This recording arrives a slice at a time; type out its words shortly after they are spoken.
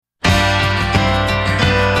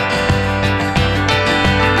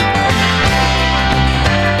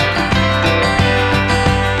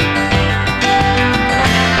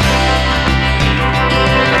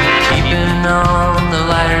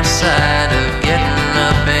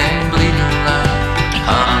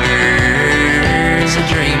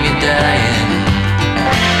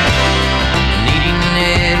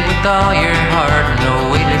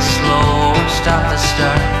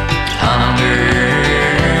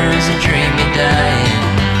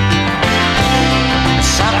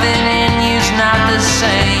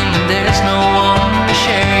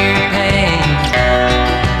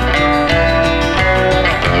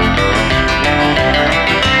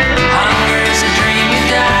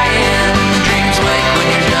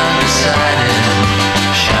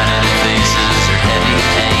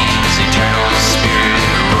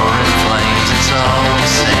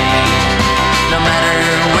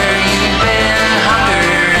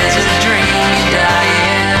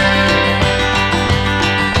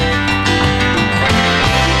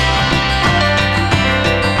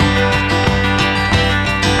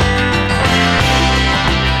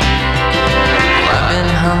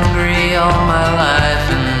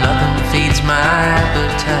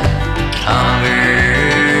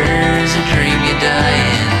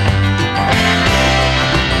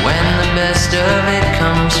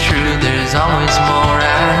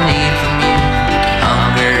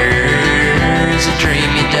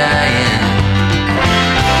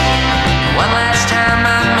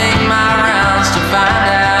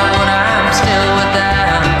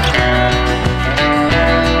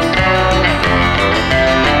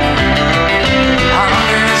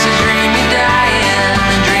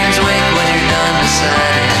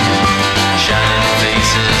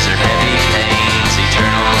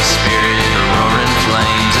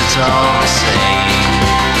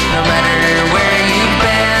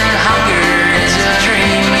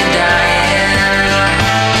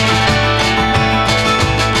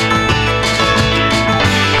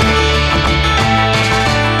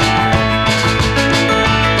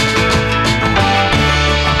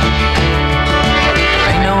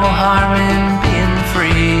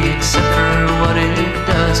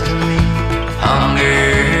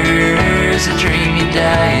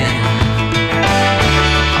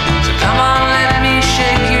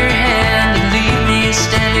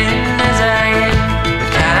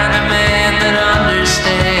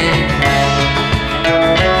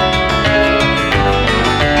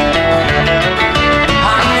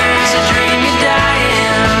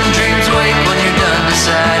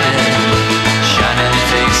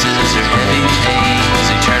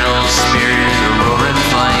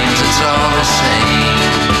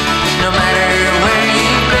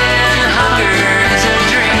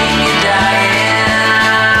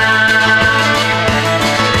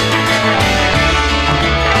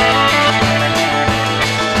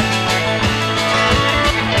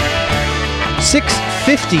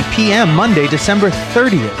6:50 p.m. Monday, December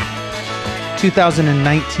 30th,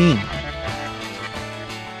 2019.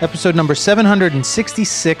 Episode number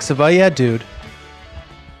 766 of Oh Yeah Dude.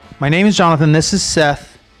 My name is Jonathan. This is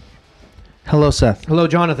Seth. Hello, Seth. Hello,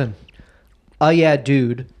 Jonathan. Yeah,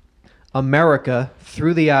 dude. America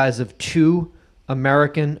through the eyes of two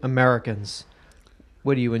Americans.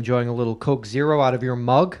 What are you enjoying? A little Coke Zero out of your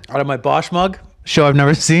mug? Out of my Bosch mug. Show I've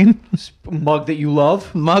never seen. Mug that you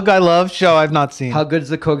love? Mug I love. Show I've not seen. How good does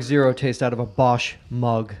the Coke Zero taste out of a Bosch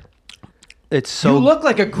mug? It's so. You look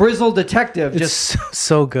like a grizzled detective. It's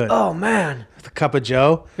so good. Oh man. With a cup of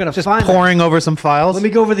Joe. Gonna just find pouring over some files. Let me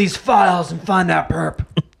go over these files and find that perp.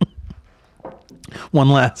 One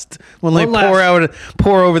last.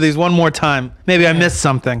 Pour over these one more time. Maybe I missed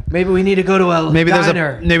something. Maybe we need to go to a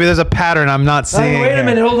diner. Maybe there's a pattern I'm not seeing. Wait a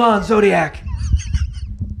minute. Hold on, Zodiac.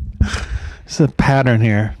 There's a pattern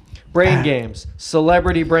here. Brain games.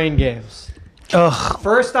 Celebrity brain games. Ugh.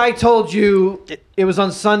 First, I told you it was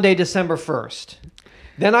on Sunday, December 1st.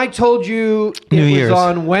 Then I told you it was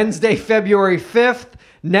on Wednesday, February 5th.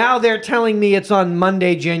 Now they're telling me it's on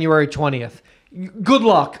Monday, January 20th. Good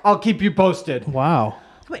luck. I'll keep you posted. Wow.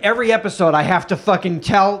 Every episode, I have to fucking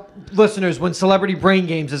tell listeners when Celebrity Brain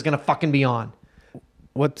Games is going to fucking be on.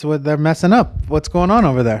 What they're messing up? What's going on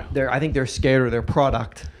over there? I think they're scared of their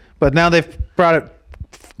product. But now they've brought it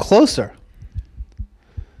closer.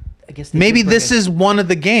 I guess maybe this is one of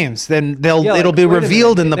the games. Then it'll be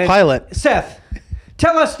revealed in the pilot. Seth,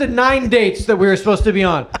 tell us the 9 dates that we were supposed to be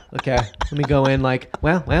on. Okay, let me go in like,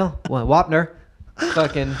 well, Wapner.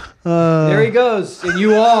 Fucking, there he goes. And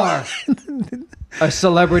you are a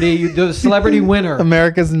celebrity, the celebrity winner.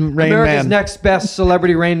 America's next best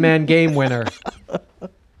Celebrity Rain Man game winner.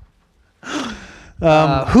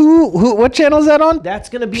 What channel is that on? That's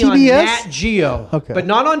going to be PBS? on Nat Geo. Okay. But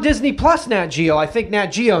not on Disney Plus Nat Geo. I think Nat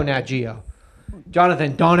Geo.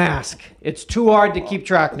 Jonathan, don't ask. It's too hard to keep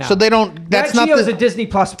track now. So they don't, that's Nat not Geo is a Disney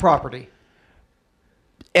Plus property.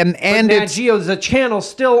 And Nat Geo is a channel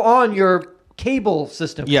still on your cable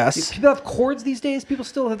system. Yes. People have cords these days.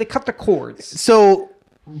 They cut the cords. So,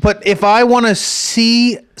 but if I want to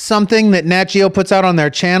see something that Nat Geo puts out on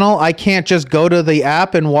their channel, I can't just go to the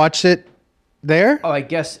app and watch it there? Oh, I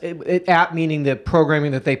guess app meaning the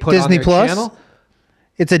programming that they put Disney on their Plus? channel?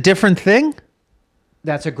 It's a different thing?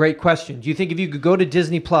 That's a great question. Do you think if you could go to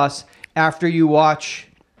Disney Plus after you watch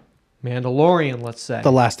Mandalorian, let's say,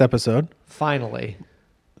 The last episode. finally,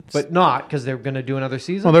 but not because they're going to do another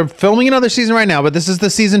season? Well, they're filming another seseason right now, but this is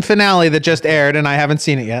the season finale that just aired, and I haven't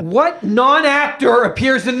seen it yet. What non-actor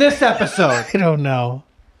appears in this episode? I don't know.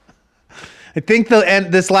 I think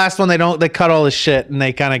this last one they cut all the shit and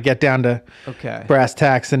they kind of get down to brass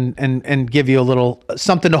tacks and give you a little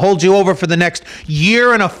something to hold you over for the next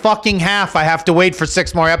year and a fucking half. I have to wait for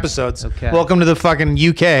 6 more episodes. Okay. Welcome to the fucking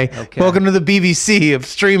UK. Okay. Welcome to the BBC of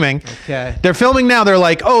streaming. Okay. They're filming now. They're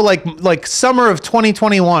like, oh, like summer of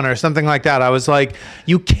 2021 or something like that. I was like,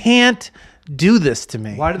 you can't do this to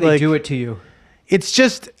me. Why do they do it to you? It's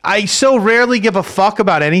just I so rarely give a fuck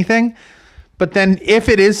about anything. But then if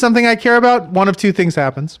it is something I care about, one of two things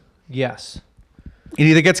happens. Yes. It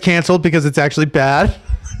either gets canceled because it's actually bad.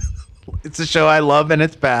 It's a show I love and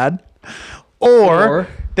it's bad. Or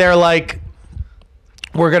they're like,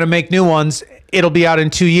 we're going to make new ones. It'll be out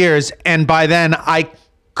in 2 years. And by then I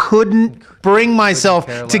couldn't bring myself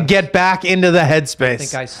to get back into the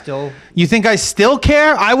headspace. You think I still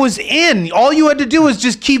care? I was in. All you had to do was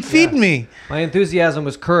just keep feeding me. My enthusiasm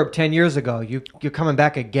was curbed 10 years ago. You're coming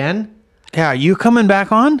back again? Yeah, you coming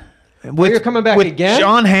back on? You're coming back again?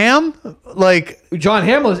 John Hamm? Like John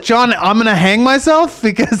Hamm I'm gonna hang myself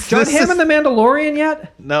because John Hamm in The Mandalorian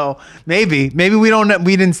yet? No, maybe we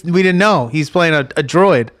didn't know he's playing a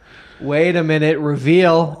droid. Wait a minute,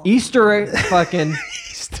 reveal Easter egg, fucking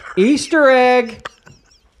Easter egg.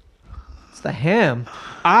 It's the Ham.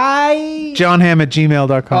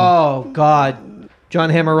 JohnHamm@gmail.com. Oh God. John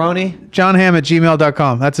Hammeroni?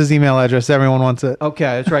 JohnHamm@gmail.com. That's his email address. Everyone wants it. Okay,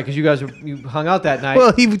 that's right, because you hung out that night.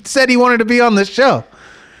 Well, he said he wanted to be on this show.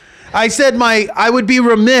 I said I would be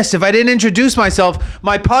remiss if I didn't introduce myself.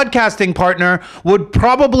 My podcasting partner would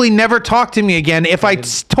probably never talk to me again if I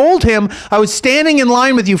told him I was standing in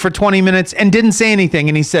line with you for 20 minutes and didn't say anything.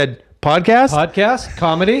 And he said, podcast? Podcast?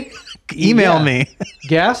 Comedy? Email me.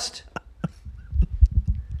 Guest?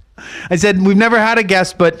 I said, we've never had a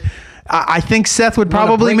guest, but I think Seth would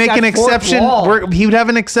probably make an exception. He would have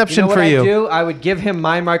an exception for you. What I'd do? I would give him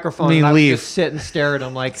my microphone and I would just sit and stare at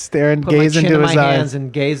him, like stare and gaze into his eyes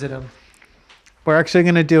and gaze at him. We're actually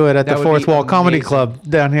going to do it at the Fourth Wall Comedy Club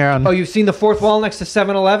down here. Oh, you've seen the Fourth Wall next to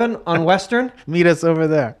 7-Eleven on Western? Meet us over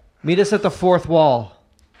there. Meet us at the Fourth Wall.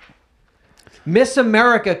 Miss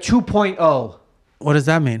America 2.0. What does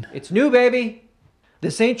that mean? It's new, baby.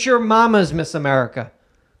 This ain't your mama's Miss America.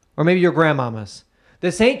 Or maybe your grandmama's.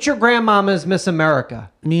 This ain't your grandmama's Miss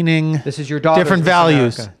America. Meaning this is your daughter's different Miss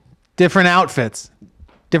values, America. different outfits,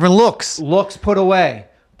 different looks. Looks put away.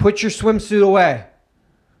 Put your swimsuit away.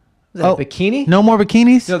 Is that a bikini? No more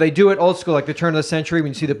bikinis? No, they do it old school, like the turn of the century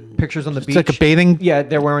when you see the pictures on the beach. It's like a bathing. Yeah,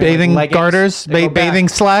 they're wearing bathing like garters, bathing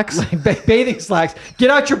slacks. Bathing slacks. Get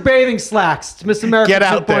out your bathing slacks. It's Miss America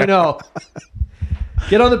 2.0.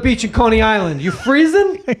 Get on the beach in Coney Island. You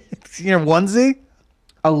freezing? Your onesie?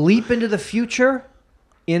 A leap into the future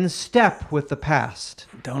in step with the past.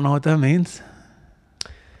 Don't know what that means.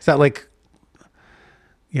 Is that like...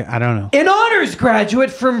 Yeah, I don't know. An honors graduate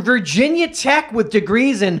from Virginia Tech with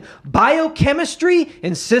degrees in biochemistry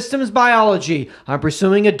and systems biology. I'm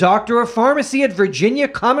pursuing a doctor of pharmacy at Virginia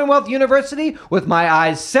Commonwealth University with my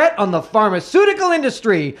eyes set on the pharmaceutical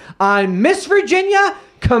industry. I'm Miss Virginia,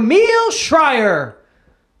 Camille Schreier.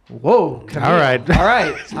 Whoa, Camille. All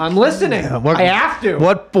right. I'm listening. I have to.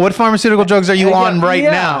 What pharmaceutical drugs are you on right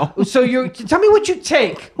now? So tell me what you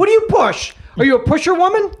take. What do you push? Are you a pusher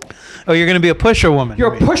woman? Oh, you're going to be a pusher woman.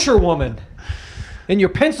 You're a pusher woman. In your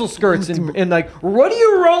pencil skirts and like, what are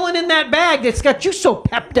you rolling in that bag that's got you so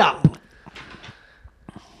pepped up?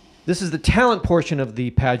 This is the talent portion of the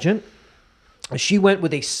pageant. She went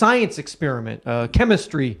with a science experiment, a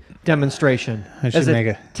chemistry demonstration. As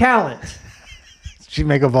a talent. She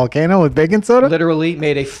make a volcano with baking soda? Literally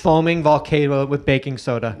made a foaming volcano with baking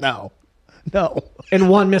soda. No. And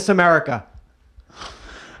won Miss America.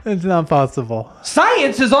 It's not possible.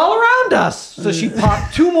 Science is all around us. So she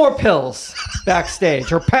popped 2 more pills backstage,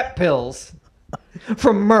 her pep pills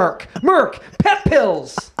from Merck. Merck, pep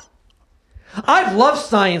pills. I've loved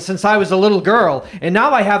science since I was a little girl, and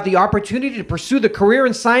now I have the opportunity to pursue the career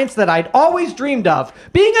in science that I'd always dreamed of,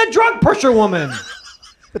 being a drug pusher woman.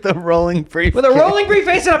 With a rolling briefcase. With a rolling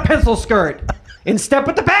briefcase and a pencil skirt. In step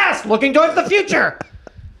with the past, looking towards the future.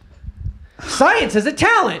 Science is a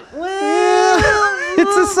talent. Well,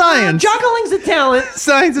 it's a science. Juggling's a talent.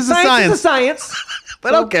 Science is a science. Science is a science.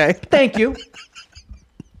 But okay. Thank you. I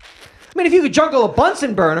mean, if you could juggle a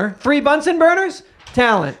Bunsen burner, 3 Bunsen burners,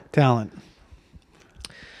 talent.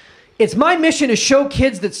 It's my mission to show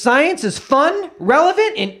kids that science is fun,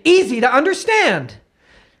 relevant, and easy to understand.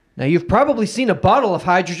 Now, you've probably seen a bottle of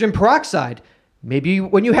hydrogen peroxide. Maybe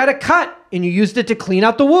when you had a cut and you used it to clean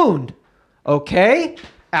out the wound. Okay?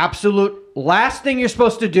 Absolute last thing you're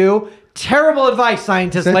supposed to do. Terrible advice,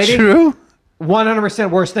 scientist lady. Is that true? 100%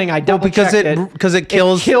 worst thing. I double-checked it. Because it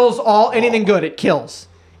kills... It kills anything good. It kills.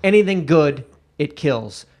 Anything good, it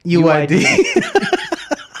kills. UID.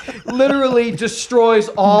 Literally destroys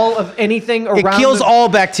all of anything around. It kills all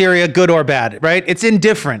bacteria, good or bad, right? It's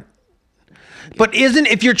indifferent. But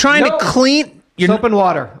if you're trying to clean... Soap and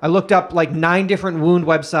water. I looked up like 9 different wound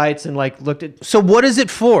websites and like looked at... So what is it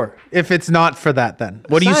for if it's not for that then?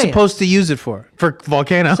 What are you supposed to use it for? For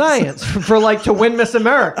volcanoes? Science. For like to win Miss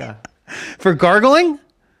America. For gargling?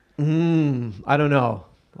 I don't know.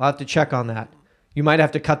 I'll have to check on that. You might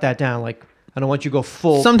have to cut that down. Like, I don't want you to go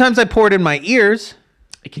full... Sometimes I pour it in my ears.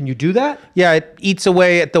 Can you do that? Yeah, it eats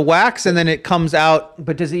away at the wax and then it comes out.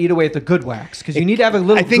 But does it eat away at the good wax? Because you need to have a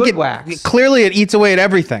little good wax. Clearly it eats away at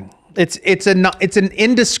everything. It's an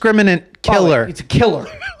indiscriminate killer. It's a killer.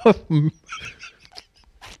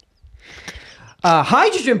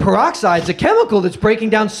 Hydrogen peroxide is a chemical that's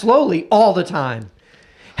breaking down slowly all the time.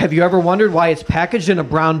 Have you ever wondered why it's packaged in a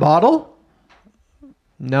brown bottle?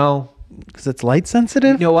 No. Because it's light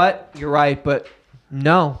sensitive? You know what? You're right, but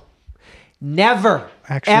no. Never.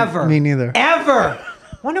 Actually, ever. Me neither. Ever.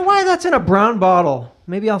 Wonder why that's in a brown bottle.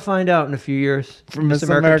 Maybe I'll find out in a few years. From Miss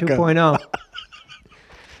America 2.0.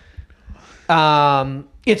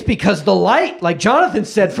 It's because the light, like Jonathan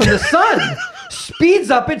said, from the sun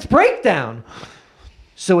speeds up its breakdown.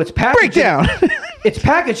 So it's packaged. It's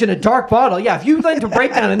packaged in a dark bottle. Yeah, if you went to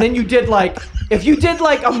breakdown and then you did like a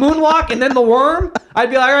moonwalk and then the worm, I'd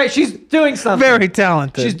be like, all right, she's doing something. Very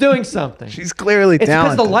talented. She's doing something. She's clearly talented. It's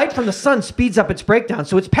because the light from the sun speeds up its breakdown.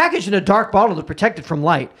 So it's packaged in a dark bottle to protect it from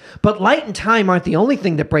light. But light and time aren't the only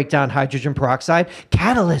thing that break down hydrogen peroxide.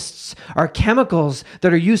 Catalysts are chemicals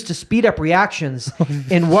that are used to speed up reactions.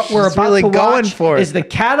 And what we're about to watch is the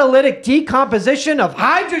catalytic decomposition of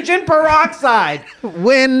hydrogen peroxide.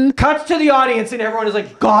 When cuts to the audience and everyone is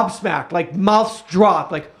like gobsmacked, like mouths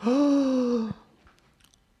drop, like,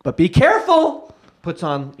 but be careful. Puts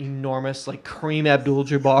on enormous, like, Kareem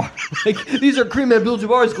Abdul-Jabbar. Like, these are Kareem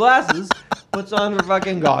Abdul-Jabbar's glasses. Puts on her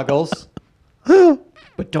fucking goggles.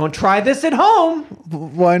 But don't try this at home.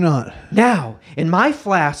 Why not? Now, in my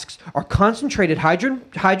flasks are concentrated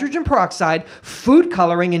hydrogen peroxide, food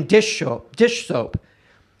coloring, and dish soap.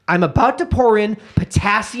 I'm about to pour in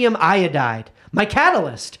potassium iodide, my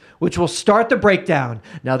catalyst, which will start the breakdown.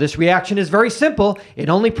 Now, this reaction is very simple. It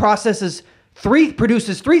only produces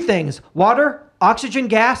three things: water, oxygen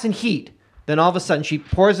gas, and heat. Then all of a sudden, she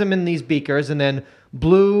pours them in these beakers, and then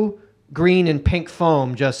blue, green, and pink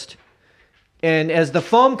foam just... And as the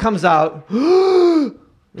foam comes out,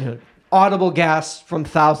 audible gasp from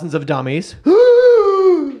thousands of dummies.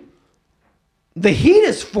 The heat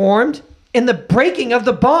is formed in the breaking of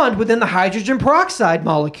the bond within the hydrogen peroxide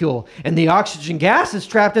molecule, and the oxygen gas is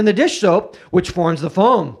trapped in the dish soap, which forms the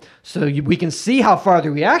foam. So we can see how far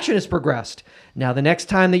the reaction has progressed. Now, the next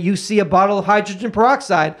time that you see a bottle of hydrogen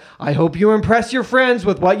peroxide, I hope you impress your friends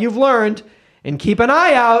with what you've learned, and keep an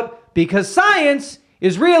eye out, because science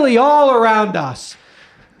is really all around us.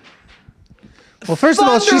 Well, first of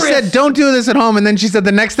all, she said, don't do this at home. And then she said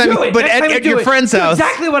the next time, at your friend's house.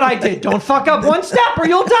 Exactly what I did. Don't fuck up one step or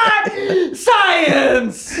you'll die.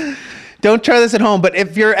 Science. Don't try this at home. But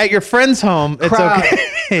if you're at your friend's home, it's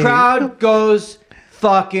okay. Crowd goes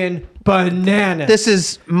fucking bananas. This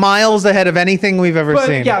is miles ahead of anything we've ever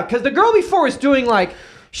seen. Yeah, because the girl before is doing like,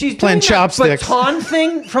 she's playing doing chopsticks. That baton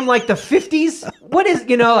thing from like the 50s. What is,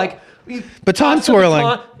 baton twirling.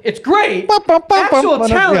 Baton. It's great. Actual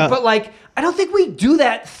talent, but like, I don't think we do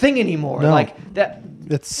that thing anymore. No. Like that.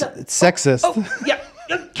 It's sexist. Yeah.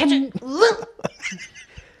 Catch it.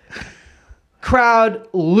 Crowd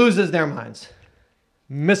loses their minds.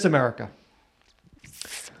 Miss America.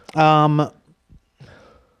 Not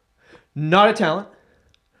a talent.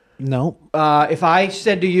 No. If I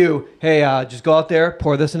said to you, hey, just go out there,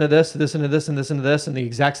 pour this into this, this into this, and this into this, and the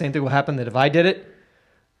exact same thing will happen that if I did it,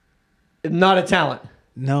 not a talent.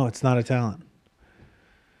 No, it's not a talent.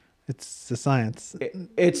 It's a science.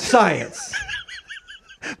 It's science.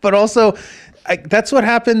 But also, that's what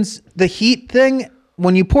happens. The heat thing,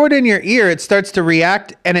 when you pour it in your ear, it starts to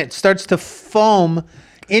react and it starts to foam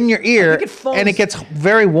in your ear and it gets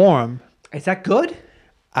very warm. Is that good?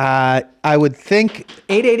 I would think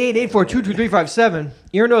 888-842-2357.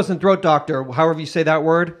 Ear, nose, and throat doctor, however you say that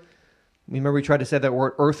word. Remember we tried to say that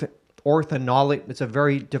word, orthonology. It's a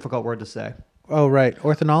very difficult word to say. Oh, right.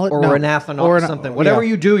 Orthonology? Or anaphonol or something. Whatever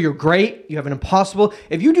you do, you're great. You have an impossible...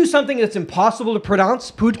 If you do something that's impossible to pronounce,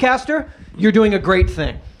 Podcaster, you're doing a great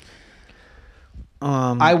thing.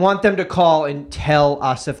 I want them to call and tell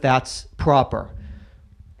us if that's proper.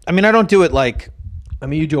 I mean, I don't do it like...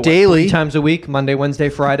 you do it daily. 3 times a week, Monday, Wednesday,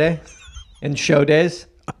 Friday, and show days.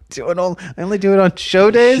 I only do it on show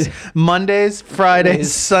days, Mondays,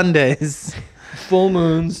 Fridays, Sundays. Full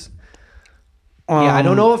moons. Yeah, I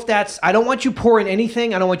don't know if that's... I don't want you pouring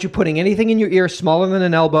anything. I don't want you putting anything in your ear smaller than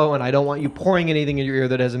an elbow, and I don't want you pouring anything in your ear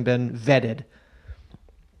that hasn't been vetted.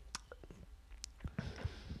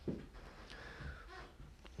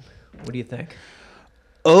 What do you think?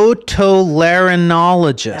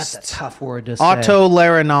 Otolaryngologist. That's a tough word to say.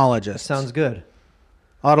 Otolaryngologist. Sounds good.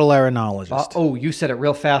 Otolaryngologist. You said it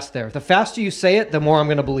real fast there. The faster you say it, the more I'm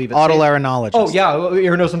going to believe it. Otolaryngologist. Oh, yeah.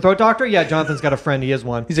 Ear, nose, and throat doctor? Yeah, Jonathan's got a friend. He is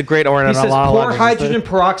one. He's a great otolaryngologist. He says pour hydrogen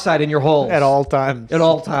peroxide in your holes. At all times. At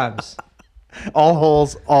all times. All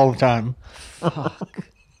holes, all the time. Fuck.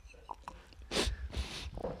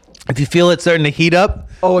 If you feel it starting to heat up...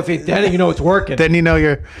 Oh, then you know it's working. Then you know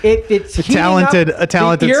you're if it's a talented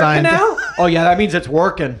scientist. Oh, yeah, that means it's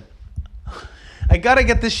working. I got to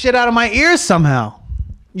get this shit out of my ears somehow.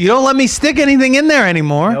 You don't let me stick anything in there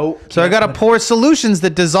anymore. Nope. So I got to pour solutions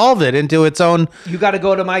that dissolve it into its own... You got to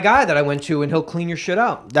go to my guy that I went to, and he'll clean your shit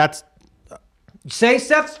out. That's... Say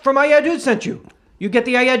Seth from iYadude sent you. You get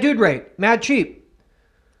the iYadude rate. Mad cheap.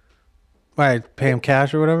 Right, pay him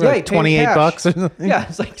cash or whatever? Yeah, like $28 or something? Yeah,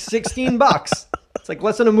 it's like $16. It's like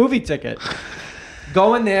less than a movie ticket.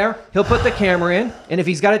 Go in there. He'll put the camera in, and if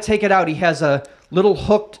he's got to take it out, he has a little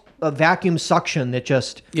hooked vacuum suction that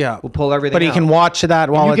just will pull everything out. But he can watch that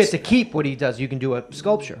while you get to keep what he does. You can do a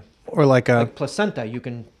sculpture. Or like placenta. You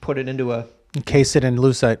can put it into a... Encase it in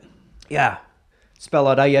lucite. Yeah. Spell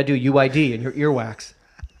out iYadude, UID, in your earwax.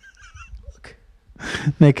 Look.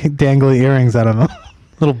 Make dangly earrings out of them.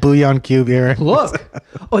 Little bouillon cube earrings. Look.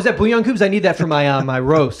 Oh, is that bouillon cubes? I need that for my my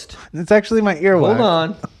roast. It's actually my earwax. Hold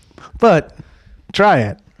on. But try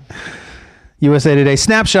it. USA Today.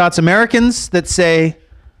 Snapshots. Americans that say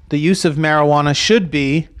the use of marijuana should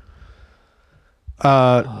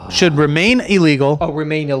remain illegal. Oh,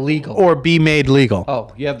 remain illegal. Or be made legal.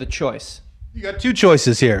 Oh, you have the choice. You got 2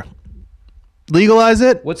 choices here. Legalize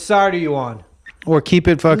it. What side are you on? Or keep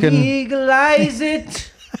it fucking... Legalize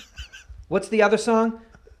it. What's the other song?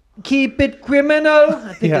 keep it criminal.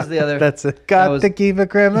 I think is the other. That's it. Got to keep it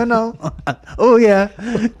criminal. Oh yeah,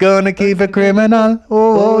 gonna keep it criminal.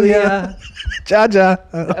 Oh yeah, ja ja.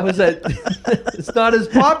 That was a. It's not as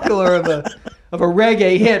popular of a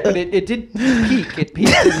reggae hit, but it did peak. It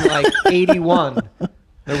peaked in like 81,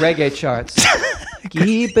 the reggae charts.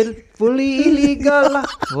 Keep it fully illegal.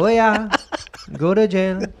 Oh yeah, go to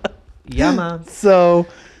jail. Yeah, man. So.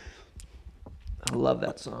 I love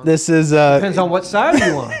that song. This is depends on what side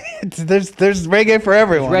you want. There's reggae for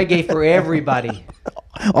everyone. There's reggae for everybody.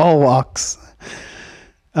 All walks.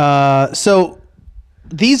 So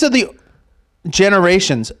these are the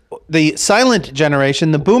generations: the silent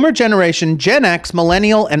generation, the boomer generation, Gen X,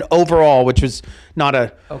 millennial, and overall, which was not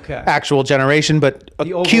a actual generation, but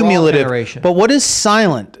a cumulative generation. But what is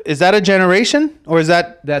silent? Is that a generation, or is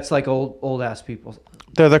that's like old ass people?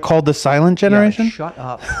 They're called the silent generation? Yeah, shut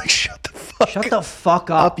up. Shut the fuck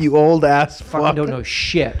up. You old ass fuck. Fucking don't know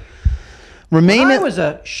shit. I was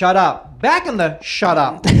a shut up. Back in the shut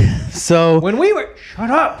up. So when we were shut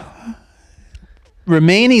up.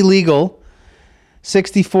 Remain illegal.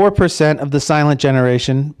 64% of the silent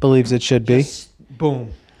generation believes it should be.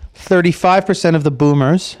 Boom. 35% of the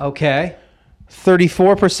boomers. Okay.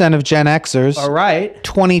 34% of Gen Xers. All right.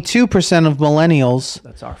 22% of millennials.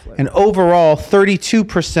 That's our flavor. And overall,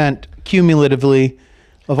 32% cumulatively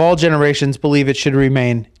of all generations believe it should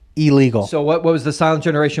remain illegal. So what was the silent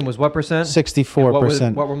generation was what percent?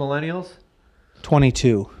 64%. What were millennials?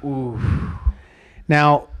 22. Ooh.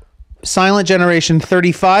 Now, silent generation,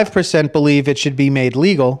 35% believe it should be made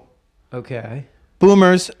legal. Okay.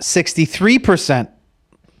 Boomers, 63%.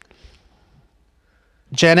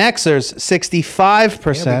 Gen Xers,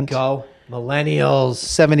 65%. There we go. Millennials.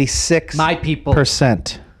 76%. My people.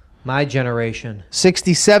 My generation.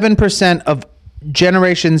 67% of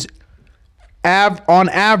generations, on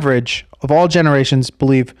average, of all generations,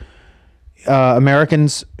 believe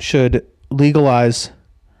Americans should legalize.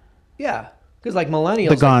 Yeah, because like millennials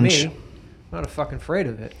the ganj. Like me, I'm not fucking afraid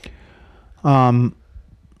of it. The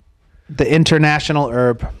international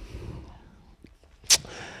herb.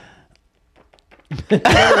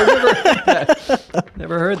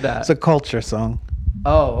 Never heard that. It's a culture song.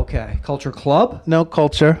 Oh, okay. Culture Club? No,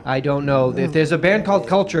 Culture. I don't know. If there's a band called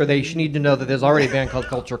Culture, they should need to know that there's already a band called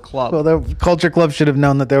Culture Club. Well, the Culture Club should have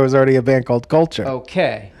known that there was already a band called Culture.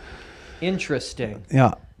 Okay. Interesting.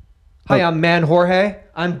 Yeah. Hi, I'm Man Jorge.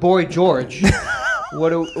 I'm Boy George.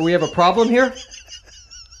 Do we have a problem here?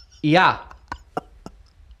 Yeah.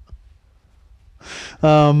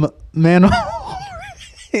 Man,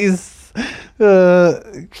 he's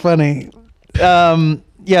funny.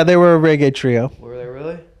 Yeah, they were a reggae trio. Were they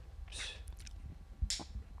really?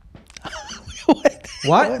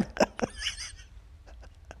 What?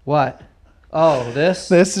 What? Oh, this?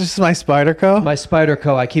 This is my Spyderco. My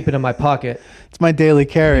Spyderco. I keep it in my pocket. It's my daily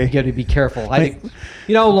carry. You got to be careful. You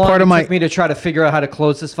know how long it took me to try to figure out how to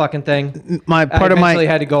close this fucking thing? I eventually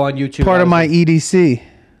had to go on YouTube. Part of my EDC.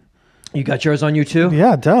 You got yours on YouTube?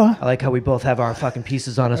 Yeah, duh. I like how we both have our fucking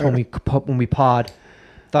pieces on us when we pod.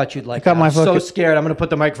 Thought you'd like that. I'm so scared. I'm going to put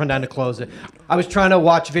the microphone down to close it. I was trying to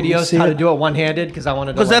watch videos how to do it one-handed because I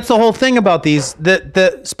wanted to. Because that's the whole thing about these.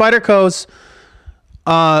 The Spydercos.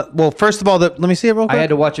 Well, first of all, let me see it real quick. I had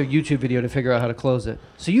to watch a YouTube video to figure out how to close it.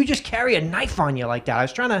 So you just carry a knife on you like that. I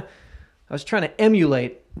was trying to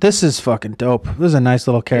emulate. This is fucking dope. This is a nice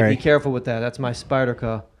little carry. Hey, be careful with that. That's my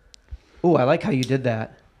Spyderco. Ooh, I like how you did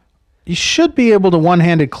that. You should be able to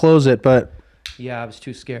one-handed close it, but... Yeah, I was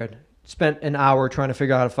too scared. Spent an hour trying to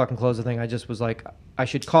figure out how to fucking close the thing. I just was like, I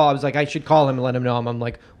should call him and let him know I'm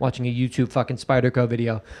like watching a YouTube fucking Spyderco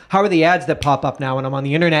video. How are the ads that pop up now when I'm on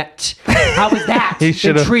the internet? How is that? Been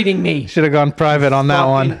treating me? Should have gone private on that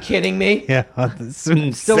one. Kidding me? Yeah, it's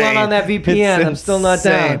insane. Still not on that VPN. I'm still not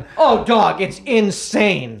down. Oh, dog, it's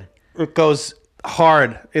insane. It goes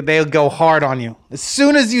hard. They'll go hard on you as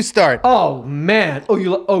soon as you start. Oh man.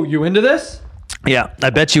 Oh, you into this? Yeah, I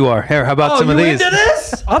bet you are. Here, how about some of these? Into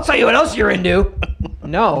this? I'll tell you what else you're into.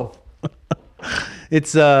 No.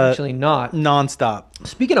 It's actually not. Nonstop.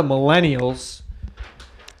 Speaking of millennials,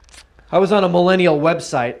 I was on a millennial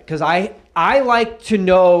website because I like to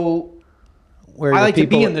know where I like to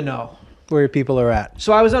be in the know. Where people are at.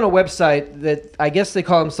 So I was on a website that I guess they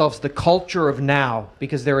call themselves the Culture of Now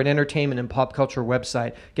because they're an entertainment and pop culture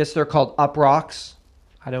website. I guess they're called Uprocks.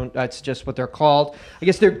 That's just what they're called. I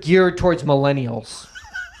guess they're geared towards millennials.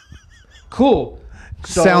 Cool.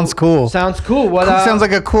 So, sounds cool. Sounds cool. What sounds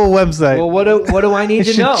like a cool website. Well, what do I need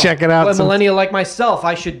to know? Check it out. A millennial like myself,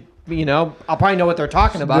 I should, I'll probably know what they're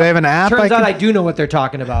talking about. Do they have an app? Turns out I do know what they're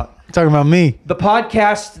talking about. You're talking about me. The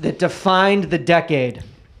podcast that defined the decade.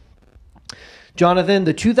 Jonathan,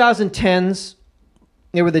 the 2010s,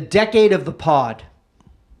 they were the decade of the pod.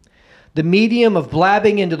 The medium of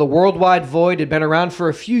blabbing into the worldwide void had been around for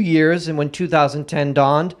a few years and when 2010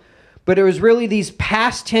 dawned, but it was really these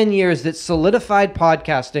past 10 years that solidified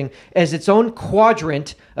podcasting as its own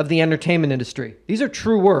quadrant of the entertainment industry. These are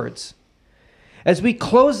true words. As we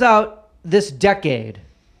close out this decade,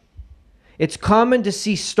 it's common to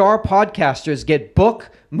see star podcasters get book,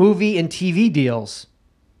 movie, and TV deals.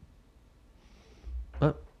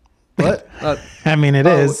 What? I mean, it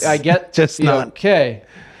is. I get just not. Okay.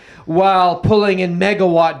 While pulling in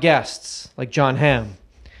megawatt guests like John Hamm.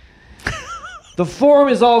 The forum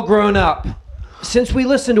is all grown up. Since we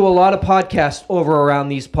listen to a lot of podcasts over around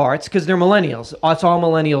these parts, because they're millennials. That's all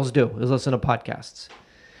millennials do, is listen to podcasts.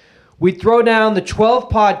 We throw down the 12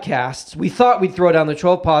 podcasts. We thought we'd throw down the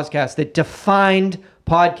 12 podcasts that defined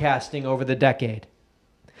podcasting over the decade.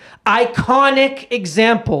 Iconic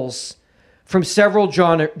examples from several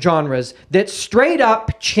genres that straight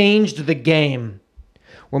up changed the game.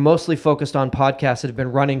 We're mostly focused on podcasts that have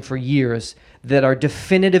been running for years that are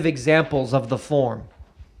definitive examples of the form.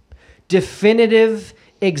 Definitive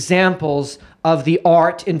examples of the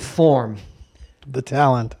art and form. The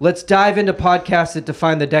talent. Let's dive into podcasts that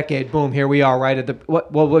define the decade. Boom, here we are right at the...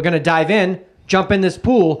 Well, we're going to dive in, jump in this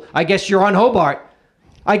pool. I guess you're on Hobart.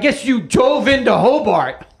 I guess you dove into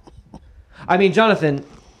Hobart. I mean, Jonathan...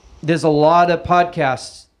 There's a lot of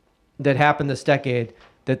podcasts that happened this decade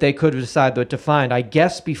that they could have decided what to find. I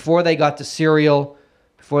guess before they got to Serial,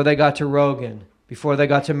 before they got to Rogan, before they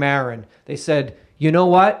got to Marin, they said, you know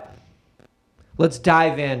what? Let's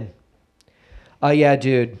dive in. Oh, yeah,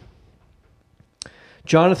 dude.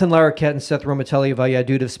 Jonathan Larroquette and Seth Romatelli of Oh, Yeah,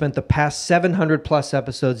 Dude have spent the past 700 plus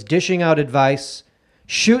episodes dishing out advice,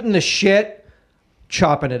 shooting the shit,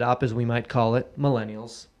 chopping it up, as we might call it,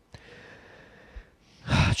 millennials.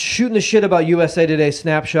 Shooting the shit about USA Today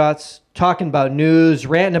snapshots, talking about news,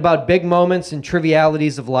 ranting about big moments and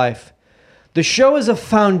trivialities of life. The show is a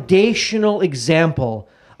foundational example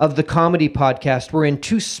of the comedy podcast wherein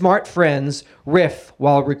two smart friends riff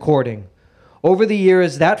while recording. Over the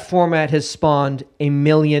years, that format has spawned a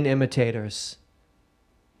million imitators.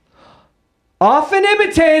 Often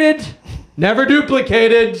imitated, never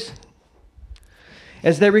duplicated.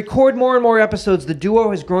 As they record more and more episodes, the duo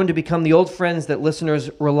has grown to become the old friends that listeners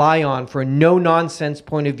rely on for a no-nonsense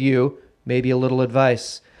point of view, maybe a little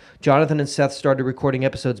advice. Jonathan and Seth started recording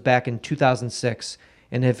episodes back in 2006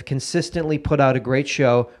 and have consistently put out a great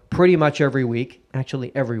show pretty much every week.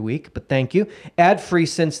 Actually, every week, but thank you. Ad-free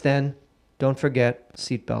since then. Don't forget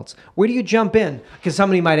seatbelts. Where do you jump in? Because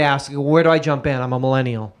somebody might ask, where do I jump in? I'm a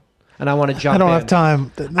millennial, and I want to jump in. I don't have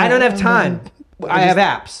time. I don't have time. I have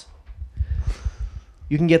apps.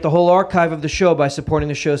 You can get the whole archive of the show by supporting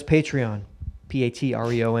the show's Patreon,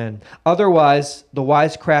 Patreon. Otherwise, the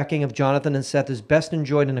wisecracking of Jonathan and Seth is best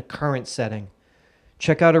enjoyed in a current setting.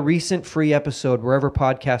 Check out a recent free episode wherever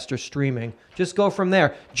podcasts are streaming. Just go from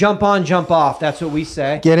there. Jump on, jump off. That's what we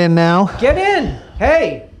say. Get in now. Get in.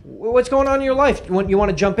 Hey, what's going on in your life? You want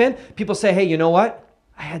to jump in? People say, hey, you know what?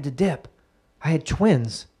 I had to dip. I had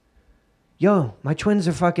twins. Yo, my twins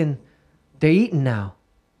are fucking, they're eating now.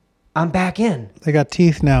 I'm back in. They got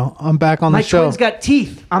teeth now. I'm back on the show. My twins got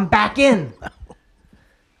teeth. I'm back in.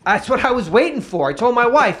 That's what I was waiting for. I told my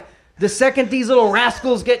wife, the second these little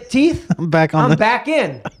rascals get teeth, I'm back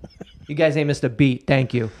in. You guys ain't missed a beat.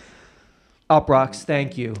 Thank you. Uprocks,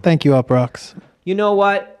 thank you. Thank you, Uprocks. You know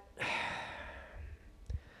what?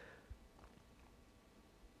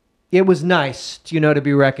 It was nice, to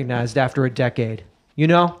be recognized after a decade.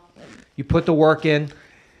 You put the work in.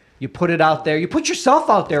 You put it out there. You put yourself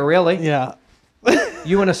out there, really. Yeah.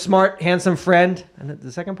 You and a smart, handsome friend. And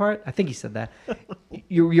the second part? I think he said that.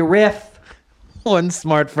 You riff. One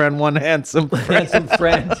smart friend, one handsome friend. Handsome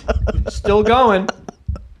friend. Still going.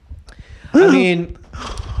 I mean,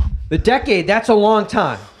 the decade, that's a long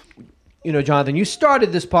time. Jonathan, you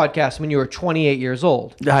started this podcast when you were 28 years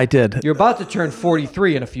old. I did. You're about to turn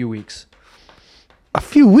 43 in a few weeks. A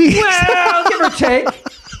few weeks? Well, give or take.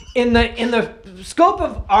 In the scope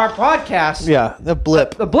of our podcast, the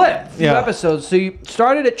blip, few episodes. So you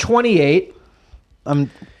started at 28.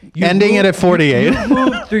 I'm ending it at 48. You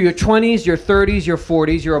moved through your 20s, your 30s, your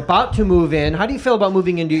 40s. You're about to move in. How do you feel about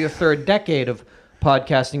moving into your third decade of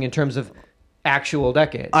podcasting in terms of actual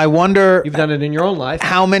decade? I wonder. You've done it in your own life.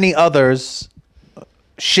 How many others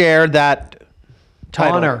share that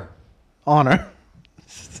title? Honor.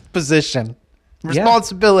 Position.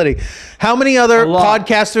 Responsibility. Yeah. How many other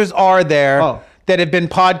podcasters are there that have been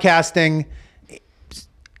podcasting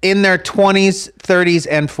in their 20s, 30s,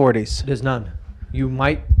 and 40s? There's none. You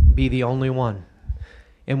might be the only one.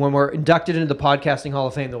 And when we're inducted into the Podcasting Hall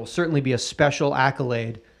of Fame, there will certainly be a special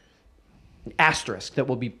accolade, asterisk, that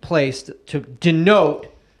will be placed to denote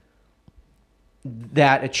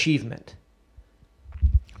that achievement.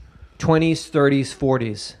 20s,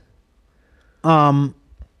 30s, 40s.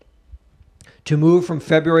 To move from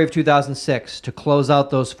February of 2006 to close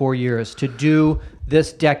out those 4 years, to do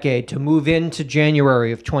this decade, to move into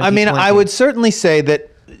January of 2020. I mean, I would certainly say that,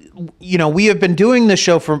 we have been doing this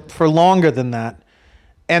show for longer than that,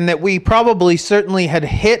 and that we probably certainly had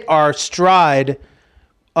hit our stride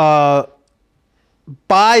by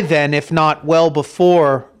then, if not well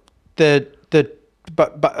before the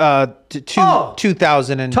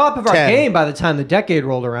 2010. Top of our game by the time the decade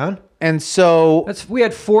rolled around. And so we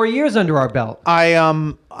had 4 years under our belt.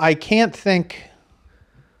 I can't think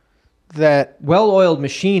that well-oiled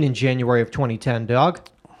machine in January of 2010, dog.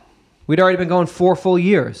 We'd already been going 4 full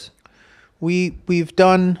years. We've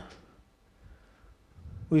done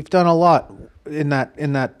a lot in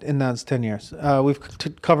those 10 years. We've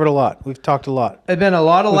covered a lot. We've talked a lot. There's been a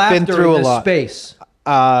lot of laughter in this space.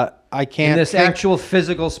 I can't in this actual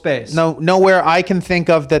physical space. Nowhere I can think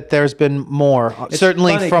of that there's been more. It's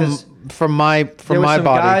certainly from my body. There were some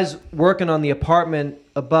guys working on the apartment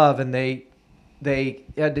above, and they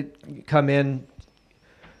had to come in,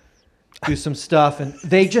 do some stuff, and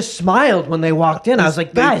they just smiled when they walked in. I was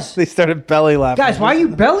like, guys, they started belly laughing. Guys, why are you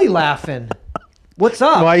belly laughing? What's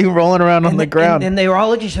up? Why are you rolling around on the ground? And they were all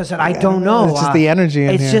looking at each other. I don't know. It's just the energy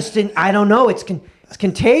in here. I don't know. It's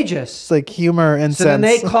contagious. It's like humor and so then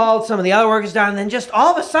they called some of the other workers down, and then just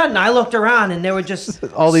all of a sudden I looked around, and there were just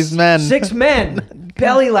all these men, 6 men,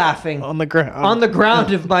 belly laughing on the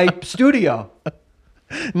ground of my studio.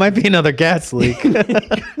 Might be another gas leak.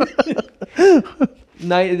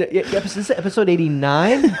 Episode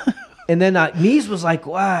 89. And then Mies was like,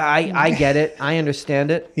 wow, I get it. I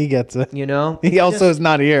understand it. He gets it. He also is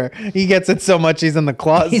not here. He gets it so much he's in the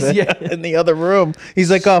closet in the other room.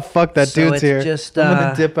 He's like, oh, fuck, that dude's here. Just, I'm going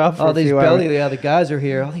to dip out for all a these few belly, hours. Yeah, the guys are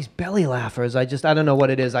here. All these belly laughers. I don't know what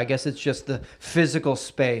it is. I guess it's just the physical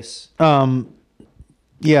space.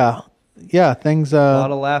 Yeah, things. A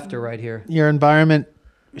lot of laughter right here. Your environment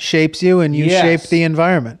shapes you, and you shape the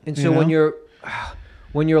environment. And so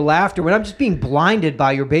when your laughter, when I'm just being blinded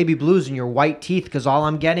by your baby blues and your white teeth, because all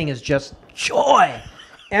I'm getting is just joy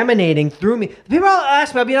emanating through me. People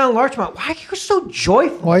ask me, I'll be down in Larchmont, why are you so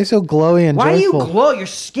joyful? Why are you so glowy and why joyful? Why do you glow? Your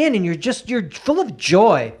skin and you're full of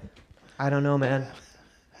joy. I don't know, man.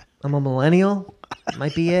 I'm a millennial.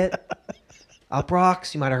 Might be it.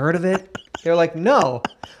 Uprocks, you might have heard of it. They're like, no.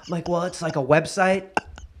 I'm like, well, it's like a website.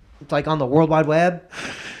 It's like on the World Wide Web.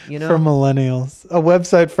 For millennials. A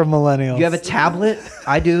website for millennials. You have a tablet?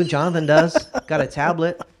 I do. Jonathan does. Got a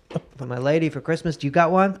tablet for my lady for Christmas. Do you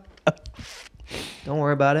got one? Don't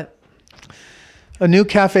worry about it. A new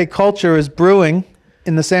cafe culture is brewing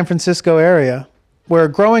in the San Francisco area, where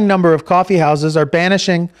a growing number of coffee houses are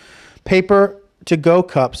banishing paper to-go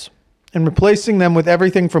cups and replacing them with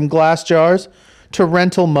everything from glass jars to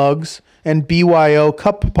rental mugs and BYO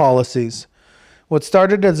cup policies. What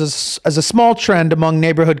started as a small trend among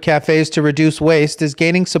neighborhood cafes to reduce waste is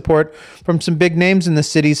gaining support from some big names in the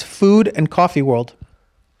city's food and coffee world.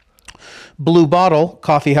 Blue Bottle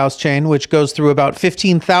coffee house chain, which goes through about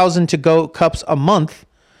 15,000 to-go cups a month,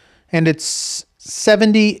 and its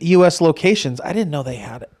 70 U.S. locations. I didn't know they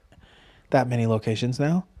had that many locations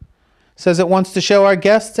now. Says it wants to show our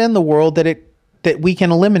guests and the world that we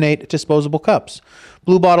can eliminate disposable cups.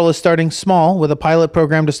 Blue Bottle is starting small with a pilot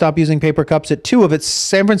program to stop using paper cups at 2 of its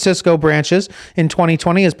San Francisco branches in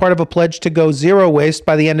 2020 as part of a pledge to go zero waste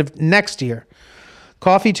by the end of next year.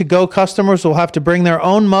 Coffee to go customers will have to bring their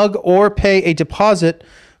own mug or pay a deposit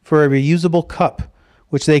for a reusable cup,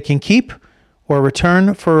 which they can keep or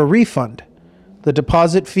return for a refund. The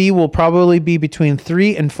deposit fee will probably be between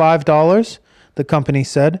 $3 and $5, the company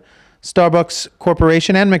said. Starbucks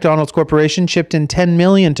Corporation and McDonald's Corporation chipped in $10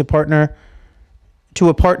 million to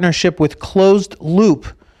a partnership with Closed Loop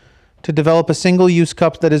to develop a single-use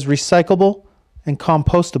cup that is recyclable and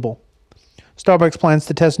compostable. Starbucks plans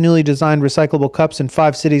to test newly designed recyclable cups in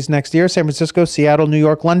 5 cities next year: San Francisco, Seattle, New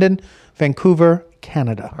York, London, Vancouver,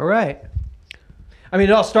 Canada. All right. I mean,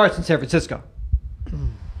 it all starts in San Francisco.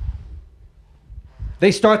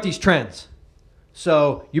 They start these trends.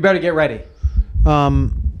 So you better get ready.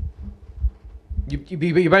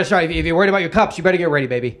 You better start. If you're worried about your cups, you better get ready,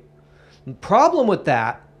 baby. The problem with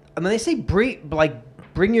that, I mean, they say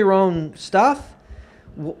bring your own stuff.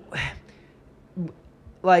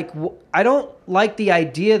 I don't like the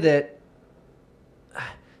idea that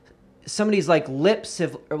somebody's lips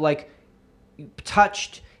have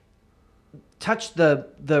touched touch the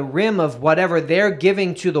rim of whatever they're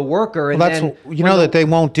giving to the worker. And Well, that's that they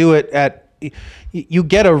won't do it at. You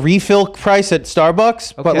get a refill price at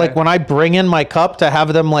Starbucks, but Okay. like when I bring in my cup to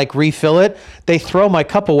have them like refill it, they throw my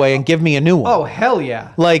cup away and give me a new one. Oh, hell yeah.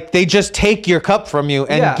 Like they just take your cup from you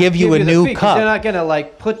and Yeah, give you a the new fee, 'cause cup. They're not going to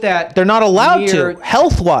like put that. They're not allowed near- to,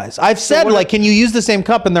 health-wise. I've said, what like, if- can you use the same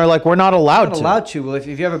cup? And they're like, we're not allowed Not to. allowed to. Well, if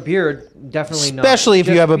you have a beard, definitely not. Especially if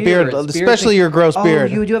you Just have a beard, It's especially your gross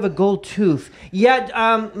beard. Oh, you do have a gold tooth.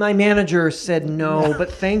 Yeah, my manager said no,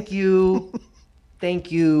 but thank you.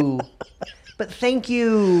 Thank you. But thank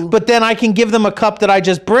you. But then I can give them a cup that I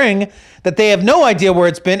just bring that they have no idea where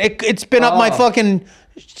it's been. It's been up my fucking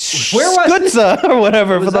Where was skutza or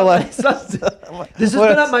whatever for Was the up last. my- This has What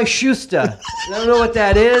been is- up my Schuster. I don't know what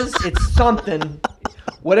that is. It's something.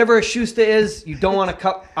 Whatever a Schuster is, you don't want a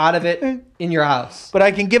cup out of it in your house. But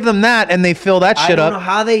I can give them that and they fill that I shit don't up. know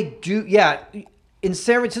how they do. Yeah, in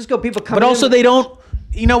San Francisco, people come. But also they don't.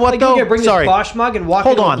 You know what like though? you bring Sorry. this Bosch mug and walk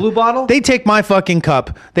Hold into on. a blue bottle. They take my fucking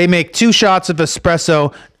cup. They make 2 shots of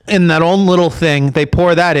espresso in that own little thing. They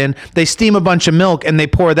pour that in. They steam a bunch of milk and they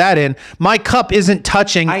pour that in. My cup isn't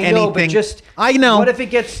touching I know, anything. but just I know. What if it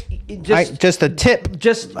gets just a tip.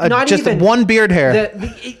 just not just even one beard hair.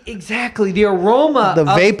 Exactly the aroma, The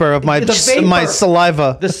vapor of my my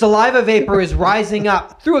saliva. The saliva vapor is rising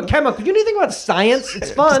up through a chemical. You know anything about science?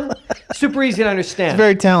 It's fun, super easy to understand.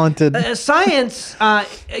 Very talented. Science.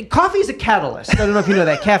 Coffee is a catalyst. I don't know if you know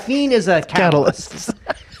that. Caffeine is a catalyst.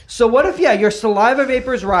 So what if your saliva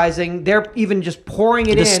vapor is rising? They're even just pouring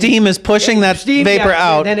it in. The steam is pushing that vapor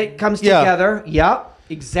out. And then it comes Yeah. together. Yep.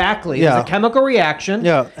 Exactly. Yeah. There's a chemical reaction.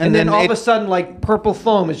 Yeah. And then all of a sudden, like purple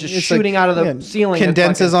foam is just It's shooting like, out of the ceiling. and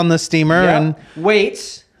condenses fucking- on the steamer Yep. and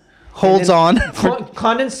waits. holds and on. then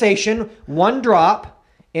condensation, one drop,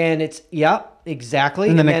 and it's exactly.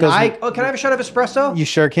 And then it goes- can I have a shot of espresso? You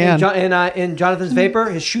sure can. In Jonathan's vapor,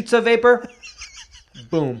 his Schutza vapor.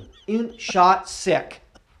 Boom. In shot sick.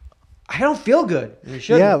 I don't feel good. You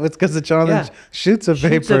shouldn't. Yeah, it's because the Jonathan shoots a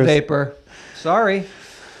vapor. Schutza vapor. Sorry.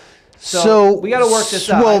 So we got to work this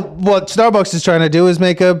out. Well, what Starbucks is trying to do is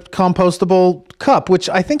make a compostable cup, which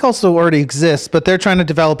I think also already exists, but they're trying to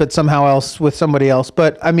develop it somehow else with somebody else.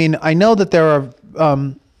 But I mean, I know that there are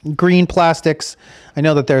green plastics. I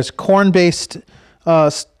know that there's corn-based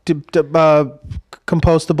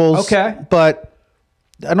compostables. Okay. But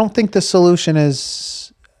I don't think the solution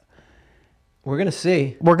is. We're gonna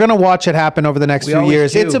see. We're gonna watch it happen over the next few always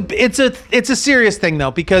years. do. It's a serious thing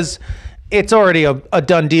though, because it's already a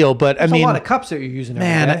done deal. But I There's mean, a lot of cups that you're using. Every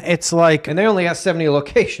man, day. it's like, And they only have 70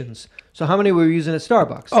 locations. So how many were you using at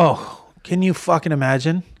Starbucks? oh, can you fucking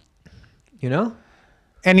imagine? You know?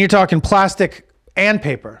 And you're talking plastic and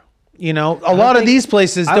paper. You know, a lot of these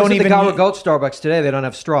places I was don't at even the Gower Gulch Starbucks today. They don't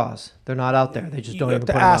have straws. They're not out there. They just don't even have put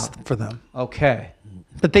to them ask out. for them. Okay.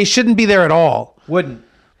 But they shouldn't be there at all. Wouldn't.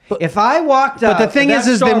 If I walked up, the thing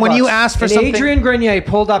is then when you ask for and something- Adrian Grenier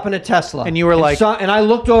pulled up in a Tesla, And you were like- and I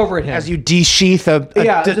looked over at him As you de-sheath a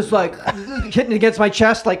just like hitting against my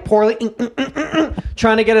chest, like poorly,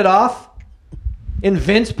 trying to get it off. And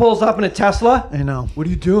Vince pulls up in a Tesla. I know. What are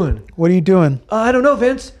you doing? What are you doing? I don't know,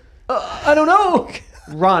 Vince. I don't know.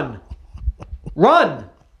 Run.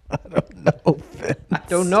 Oh, Vince. I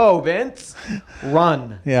don't know, Vince.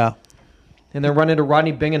 Run. Yeah. And then run into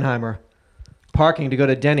Rodney Bingenheimer parking to go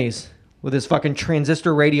to Denny's with his fucking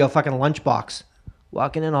transistor radio fucking lunchbox.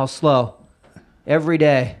 Walking in all slow. Every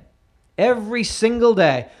day. Every single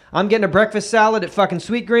day. I'm getting a breakfast salad at fucking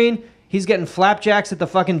Sweet Green. He's getting flapjacks at the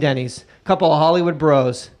fucking Denny's. Couple of Hollywood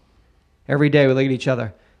bros. Every day we look at each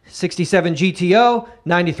other. 67 GTO,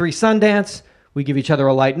 93 Sundance. We give each other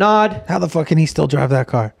a light nod. How the fuck can he still drive that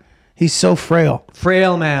car? He's so frail.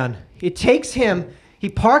 Frail man. It takes him, he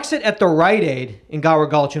parks it at the Rite Aid in Gower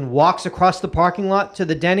Gulch and walks across the parking lot to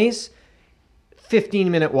the Denny's.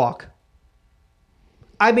 15-minute walk.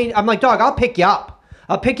 I mean, I'm like, dog, I'll pick you up.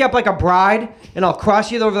 I'll pick you up like a bride, and I'll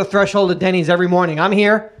cross you over the threshold of Denny's every morning. I'm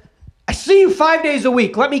here. I see you 5 days a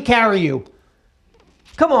week. Let me carry you.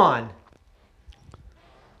 Come on.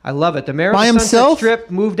 I love it. The mayor of By the Sunset himself? Strip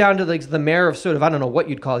moved down to the mayor of sort of, I don't know what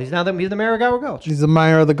you'd call it. He's the mayor of Gower Gulch. He's the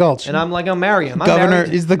mayor of the Gulch. And I'm like, I'll marry him. I'm Governor. married-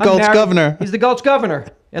 He's the I'm Gulch married- governor. He's the Gulch governor.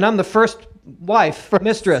 And I'm the first wife,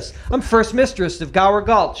 mistress. I'm first mistress of Gower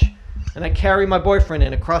Gulch. And I carry my boyfriend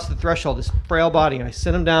in across the threshold, his frail body, and I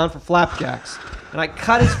sit him down for flapjacks. And I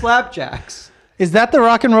cut his flapjacks. Is that the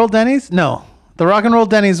Rock and Roll Denny's? No. The Rock and Roll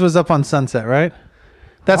Denny's was up on Sunset, right?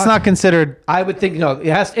 That's not considered. I would think, no, it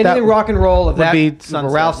has anything rock and roll of would that. be of a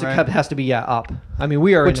Sunset, Ralph's right? has to be up. I mean,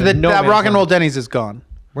 we are Which in a no that man's Rock and Roll land. Denny's is gone.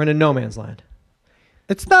 We're in a no man's land.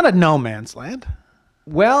 It's not a no man's land.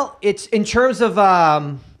 Well, it's in terms of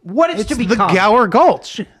what it's to the become. Gower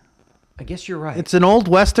Gulch. I guess you're right. It's an old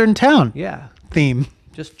Western town yeah. theme.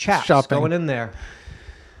 Just chaps Shopping. going in there.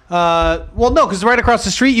 Well, no, because right across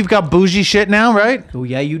the street, you've got bougie shit now, right? Oh,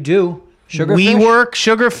 yeah, you do. Sugarfish. WeWork,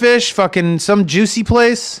 Sugarfish, fucking some juicy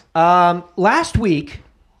place. Last week,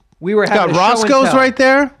 we were Got having a show and Roscoe's tell. right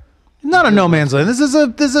there. Not a no man's land. This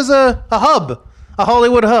is a hub, a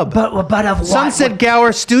Hollywood hub. But of what? Sunset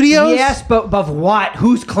Gower Studios. Yes, but of what?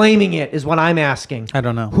 Who's claiming it is what I'm asking. I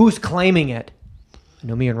don't know. Who's claiming it? I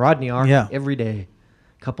know me and Rodney are. Yeah. Every day.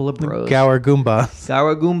 Couple of bros. Gower Goomba.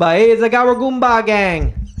 Gower Goomba. Hey, it's the Gower Goomba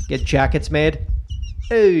gang. Get jackets made.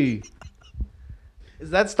 Hey. Is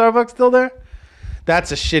that Starbucks still there?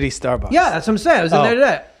 That's a shitty Starbucks. Yeah, that's what I'm saying. I was in there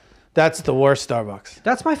today. That's the worst Starbucks.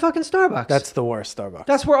 That's my fucking Starbucks. That's the worst Starbucks.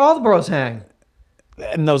 That's where all the bros hang.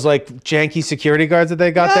 And those like janky security guards that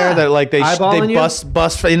they got Yeah. there that like they Eyeballing you?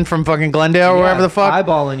 bust in from fucking Glendale or wherever the fuck.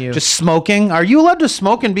 Eyeballing you. Just smoking. Are you allowed to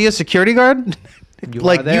smoke and be a security guard? You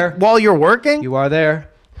like are there. while you're working? You are there.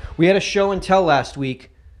 We had a show and tell last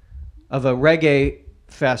week of a reggae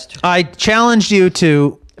fest. I challenged you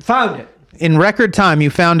to, Found it. in record time, you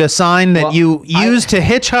found a sign that Well, you used to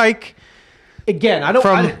hitchhike Again, I don't.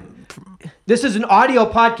 from. This is an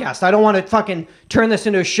audio podcast. I don't want to fucking turn this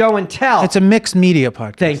into a show and tell. It's a mixed media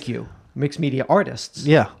podcast. Thank you. Mixed media artists.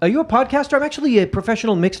 Yeah. Are you a podcaster? I'm actually a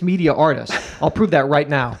professional mixed media artist. I'll prove that right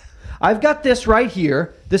now. I've got this right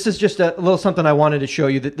here. This is just a little something I wanted to show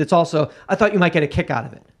you that's also, I thought you might get a kick out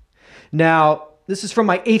of it. Now, this is from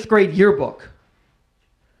my 8th grade yearbook.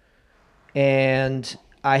 And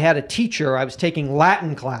I had a teacher. I was taking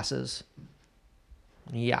Latin classes.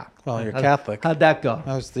 Yeah. Well, you're Catholic. How'd that go?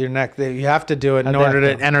 That was your neck. You have to do it in How'd order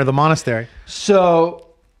that to go? enter the monastery. So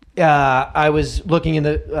I was looking in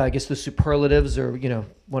the, I guess the superlatives or,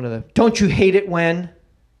 one of the, don't you hate it when?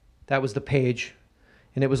 That was the page.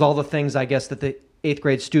 And it was all the things, I guess, that the 8th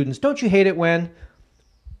grade students, don't you hate it when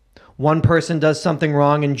one person does something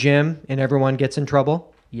wrong in gym and everyone gets in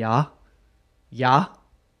trouble? Yeah. Yeah.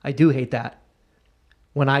 I do hate that.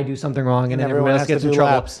 When I do something wrong and then everyone else has to gets in do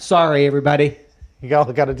trouble. laps. Sorry, everybody. You all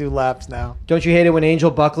got to do laps now. Don't you hate it when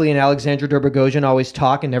Angel Buckley and Alexandra Durbogosian always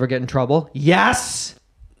talk and never get in trouble? Yes!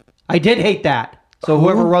 I did hate that. So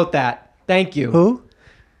whoever wrote that, thank you. Who?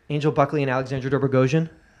 Angel Buckley and Alexandra Durbogosian.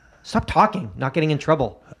 Stop talking, not getting in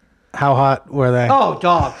trouble. How hot were they? Oh,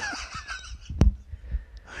 dog.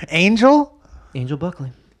 Angel? Angel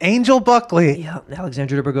Buckley. Angel Buckley. Yeah,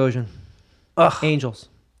 Alexandra Durbogosian. Ugh. Angels.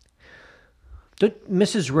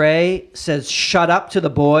 Mrs. Ray says, shut up to the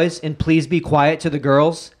boys and please be quiet to the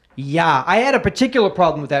girls. Yeah, I had a particular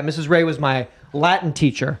problem with that. Mrs. Ray was my Latin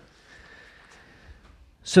teacher.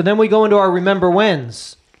 So then we go into our Remember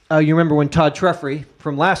Whens. You remember when Todd Treffry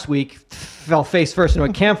from last week fell face first into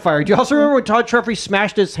a campfire. Do you also remember when Todd Treffry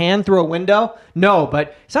smashed his hand through a window? No, but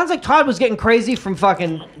it sounds like Todd was getting crazy from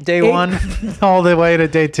fucking Day one all the way to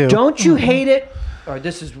day 2. Don't you hate it? Or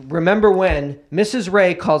this is Remember When Mrs.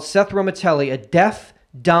 Ray called Seth Romatelli a deaf,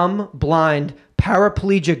 dumb, blind,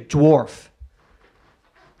 paraplegic dwarf.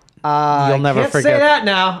 You'll never Can't forget say that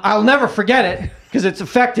now. I'll never forget it because it's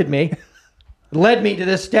affected me. It led me to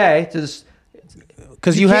this day. To this,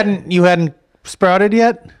 because you hadn't sprouted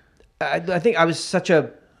yet, I think I was such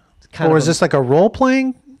a kind or of. was this like a role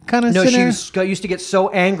playing kind of? No, scenario? she used to get so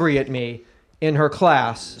angry at me in her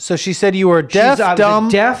class. So she said you were deaf, I was dumb.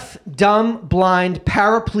 a deaf, dumb, blind,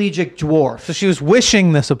 paraplegic dwarf. So she was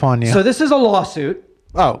wishing this upon you. So this is a lawsuit.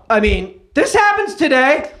 Oh, I mean, this happens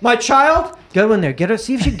today. My child, go in there. Get her.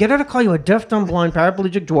 See if you get her to call you a deaf, dumb, blind,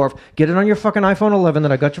 paraplegic dwarf. Get it on your fucking iPhone 11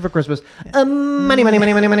 that I got you for Christmas. Money.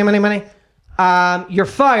 You're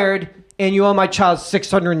fired, and you owe my child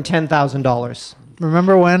 $610,000.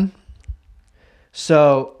 remember when?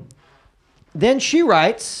 So then she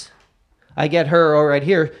writes. I get her right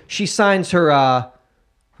here. She signs her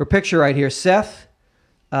picture right here. Seth,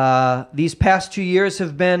 these past 2 years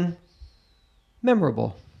have been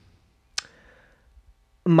memorable.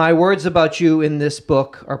 My words about you in this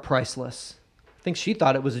book are priceless. I think she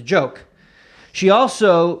thought it was a joke. She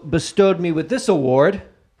also bestowed me with this award.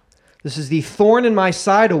 This is the Thorn in My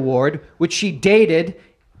Side Award, which she dated,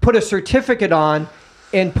 put a certificate on,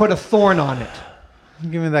 and put a thorn on it.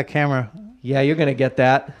 Give me that camera. Yeah, you're going to get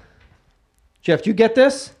that. Jeff, do you get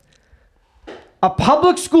this? A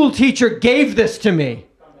public school teacher gave this to me.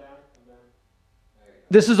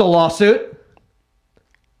 This is a lawsuit.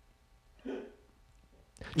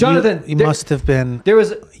 Jonathan, you must have been. There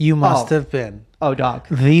was. You must have been Oh, dog.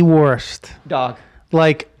 the worst. Dog.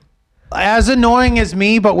 Like, as annoying as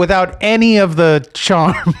me, but without any of the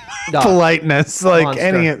charm, Dog. politeness, like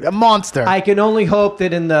Monster. a monster. I can only hope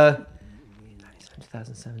that in the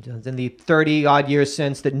 2007, in the 30 odd years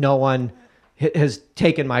since that no one has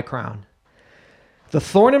taken my crown. The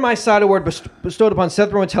Thorn in My Side Award bestowed upon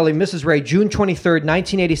Seth Romatelli, Mrs. Ray, June 23rd,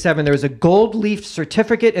 1987. There is a gold leaf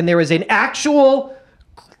certificate, and there is an actual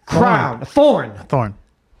crown, a thorn.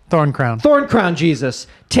 Thorn crown. Thorn crown, Jesus,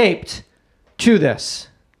 taped to this.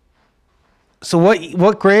 So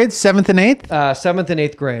what grades? 7th and 8th? 7th and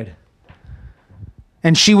 8th grade.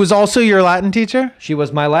 And she was also your Latin teacher? She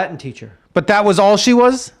was my Latin teacher. But that was all she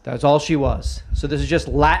was? That's all she was. So this is just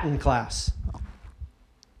Latin class.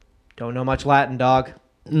 Don't know much Latin, dog.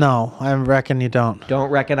 No, I reckon you don't. Don't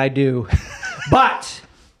reckon I do. But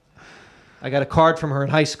I got a card from her in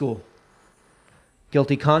high school.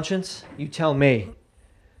 Guilty conscience? You tell me.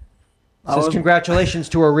 Says congratulations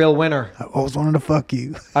to a real winner. I always wanted to fuck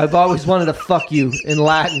you. I've always wanted to fuck you in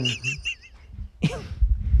Latin.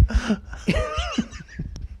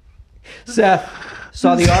 Seth,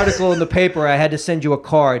 saw the article in the paper. I had to send you a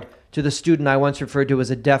card. To the student I once referred to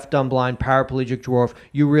as a deaf, dumb, blind, paraplegic dwarf.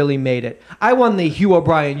 You really made it. I won the Hugh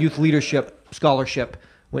O'Brien Youth Leadership Scholarship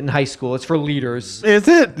in high school. It's for leaders. Is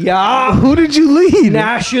it? Yeah. Who did you lead?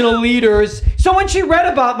 National leaders. So when she read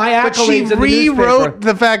about my accolades But she in the rewrote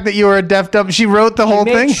newspaper, the fact that you were a deaf dumb. She wrote the whole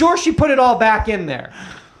made thing? sure she put it all back in there.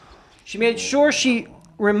 She made sure she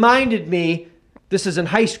reminded me, this is in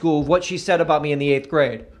high school, what she said about me in the 8th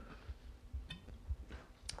grade.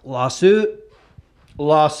 Lawsuit.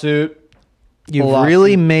 You've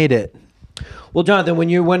really made it. Well, Jonathan, when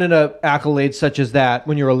you're winning an accolade such as that,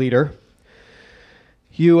 when you're a leader,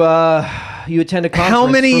 you attend a conference. How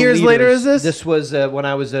many for years leaders. later is this? This was when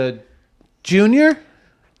I was a Junior?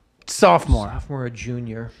 Sophomore or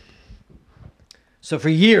junior. So for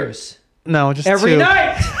years, No, just every two.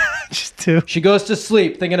 night, Just two. she goes to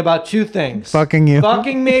sleep thinking about two things. Fucking you.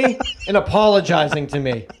 Fucking me and apologizing to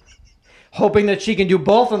me. Hoping that she can do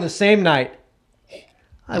both on the same night.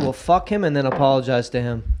 I will fuck him and then apologize to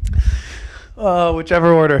him.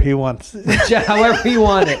 Whichever order he wants. However you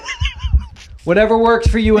want it. Whatever works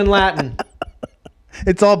for you in Latin.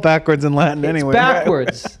 It's all backwards in Latin anyway.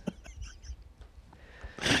 Backwards.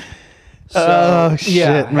 Oh,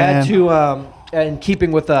 shit, man. Had to, in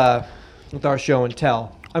keeping with our show and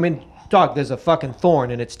tell. I mean, dog, there's a fucking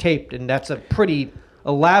thorn and it's taped, and that's a pretty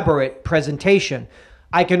elaborate presentation.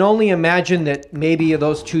 I can only imagine that maybe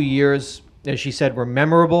those 2 years, as she said, were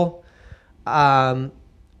memorable.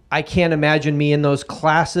 I can't imagine me in those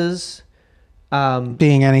classes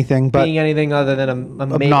being anything other than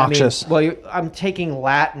obnoxious. I'm taking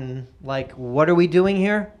Latin. Like, what are we doing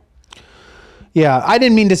here? Yeah, I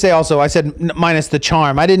didn't mean to say also, I said minus the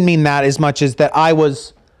charm. I didn't mean that as much as that I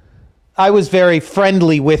was very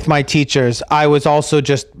friendly with my teachers. I was also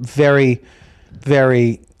just very,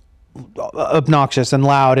 very obnoxious and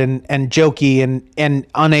loud and jokey and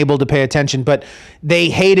unable to pay attention. But they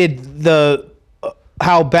hated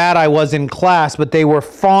how bad I was in class, but they were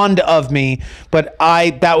fond of me. But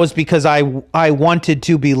that was because I wanted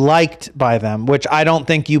to be liked by them, which I don't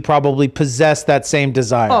think you probably possess that same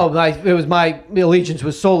desire. Oh, my allegiance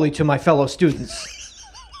was solely to my fellow students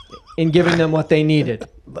in giving them what they needed,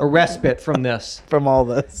 a respite from this. From all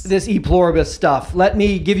this E pluribus stuff. Let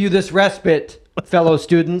me give you this respite, fellow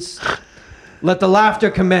students. Let the laughter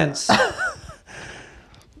commence.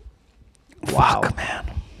 Wow. Fuck, man.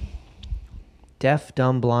 Deaf,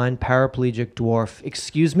 dumb, blind, paraplegic dwarf.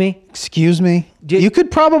 Excuse me? Excuse me? You could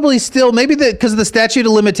probably still, maybe because the statute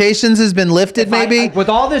of limitations has been lifted, With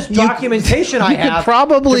all this documentation I have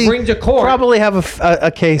probably to bring to court. Probably have a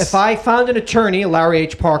case. If I found an attorney, Larry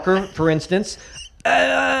H. Parker, for instance,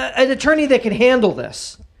 an attorney that can handle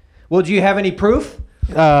this. Well, do you have any proof?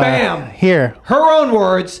 Bam. Here. Her own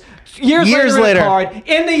words. Years later. In a card,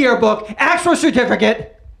 in the yearbook, actual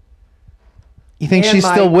certificate. You think she's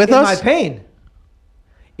still with us? My pain.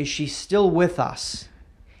 Is she still with us?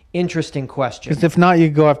 Interesting question. Because if not, you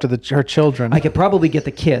go after her children. I could probably get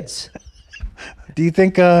the kids. Do you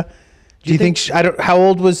think? Do you think? How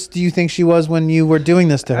old do you think she was when you were doing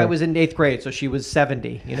this to her? I was in 8th grade, so she was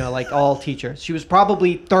 70. You know, like all teachers. She was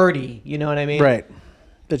probably 30. You know what I mean? Right.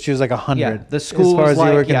 But she was like 100. Yeah. The school, as far was as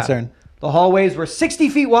you were concerned. The hallways were 60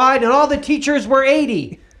 feet wide, and all the teachers were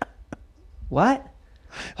 80. What?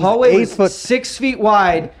 Hallway was 6 feet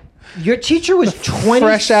wide. Your teacher was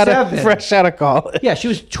 27. Fresh out of college. Yeah, she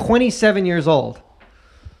was 27 years old.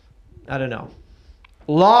 I don't know.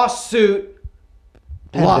 Lawsuit.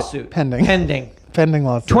 Pending lawsuit.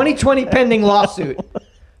 2020 pending lawsuit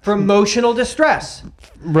for emotional distress.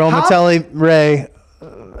 Romatelli Ray.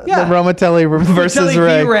 Yeah. The Romatelli versus Romatelli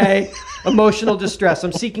Ray. v. Ray. Emotional distress.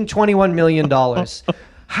 I'm seeking $21 million.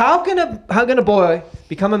 How can a boy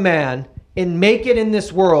become a man and make it in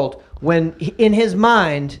this world when in his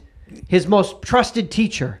mind, his most trusted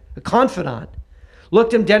teacher, a confidant,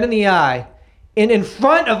 looked him dead in the eye and in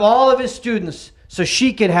front of all of his students so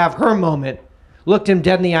she could have her moment, looked him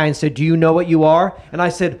dead in the eye and said, "Do you know what you are?" And I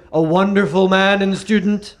said, "A wonderful man and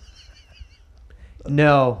student."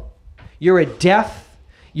 No. You're a deaf,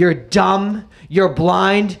 you're dumb, you're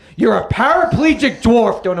blind, you're a paraplegic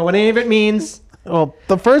dwarf. Don't know what any of it means. Well,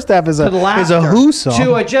 the first half is a Who song.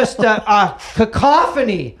 To just a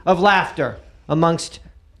cacophony of laughter amongst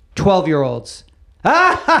 12-year-olds.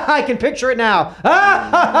 I can picture it now.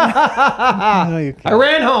 No, you can't. I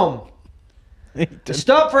ran home.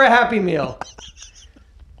 Stop for a Happy Meal.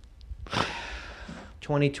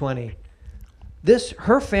 2020.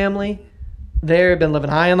 Her family, they've been living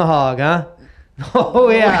high on the hog, huh? Oh,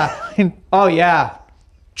 yeah. Oh, yeah.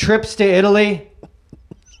 Trips to Italy.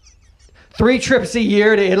 3 trips a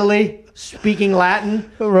year to Italy, speaking Latin.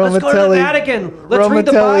 Let's go to the Vatican. Let's read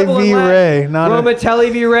the Bible in Latin.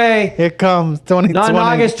 Romatelli v. Ray. Here comes 2020. Not in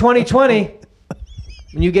August 2020.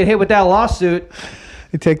 When you get hit with that lawsuit.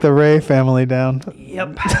 You take the Ray family down.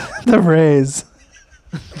 Yep. The Rays.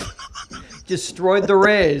 Destroyed the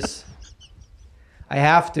Rays. I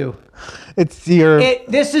have to. It's your...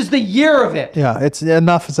 This is the year of it. Yeah, it's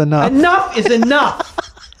enough is enough. Enough is enough.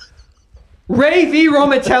 Ray v.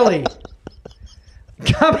 Romatelli.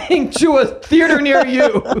 Coming to a theater near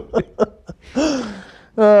you.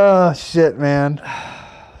 Oh, shit, man.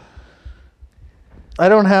 I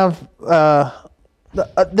don't have...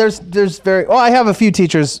 there's very... Well, I have a few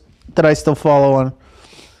teachers that I still follow on...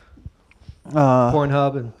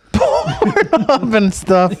 Pornhub and... Pornhub and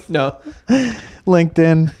stuff. No.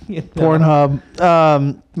 LinkedIn, Pornhub,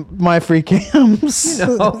 My Free Cams,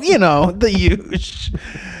 you know, the huge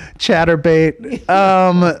Chatterbait.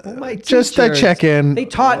 Just I check in. They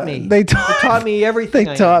taught me. They taught me everything.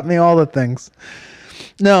 They taught me all the things.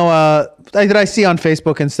 No, that I see on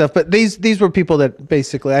Facebook and stuff. But these were people that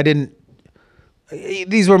basically I didn't.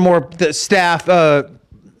 These were more the staff.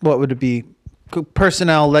 What would it be?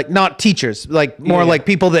 Personnel, like not teachers, like more like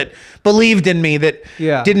people that believed in me, that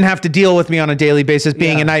didn't have to deal with me on a daily basis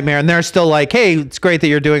being a nightmare, and they're still like, hey, it's great that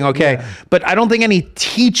you're doing okay. But I don't think any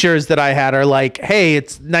teachers that I had are like, hey,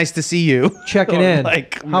 it's nice to see you, checking in,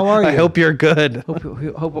 like, how are you? I hope you're good.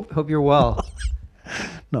 Hope you're well.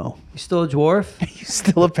 No, you still a dwarf? You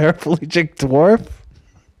still a paraplegic dwarf?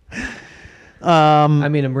 I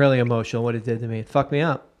mean, I'm really emotional. What it did to me, it fucked me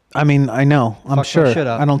up. I mean, I know. I'm sure.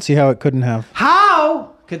 I don't see how it couldn't have.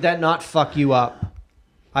 How could that not fuck you up?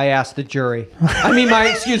 I asked the jury. I mean,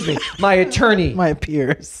 my attorney. My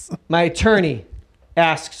peers. My attorney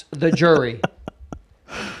asks the jury.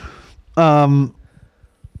 It's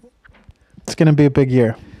gonna be a big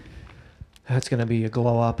year. That's gonna be a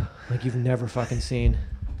glow up like you've never fucking seen.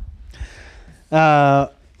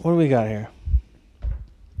 What do we got here?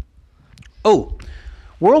 Oh,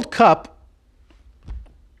 World Cup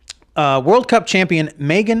champion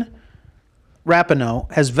Megan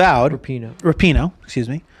Rapinoe has vowed... Rapinoe, excuse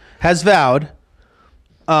me. Has vowed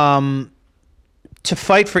to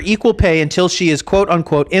fight for equal pay until she is, quote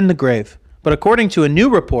unquote, in the grave. But according to a new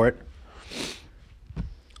report,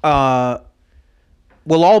 we'll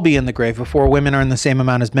all be in the grave before women earn the same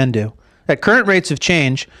amount as men do. At current rates of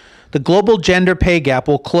change, the global gender pay gap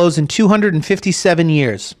will close in 257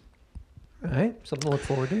 years. All right, something to look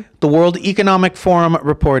forward to. The World Economic Forum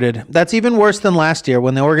reported. That's even worse than last year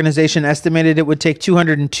when the organization estimated it would take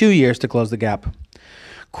 202 years to close the gap.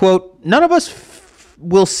 Quote, none of us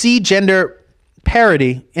will see gender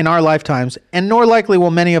parity in our lifetimes, and nor likely will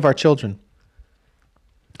many of our children.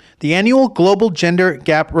 The annual Global Gender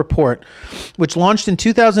Gap Report, which launched in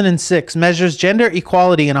 2006, measures gender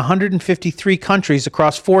equality in 153 countries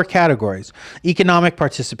across 4 categories: economic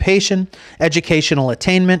participation, educational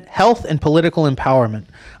attainment, health, and political empowerment.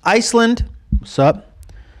 Iceland, what's up?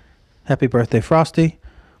 Happy birthday, Frosty.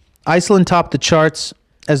 Iceland topped the charts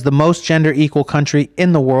as the most gender equal country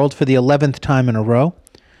in the world for the 11th time in a row,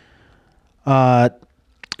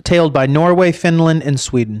 tailed by Norway, Finland, and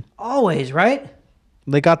Sweden. Always, right?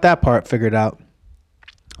 They got that part figured out.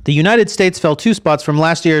 The United States fell 2 spots from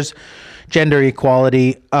last year's gender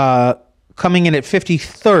equality, coming in at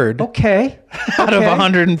 53rd. Okay. Out of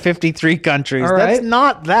 153 countries. All right. That's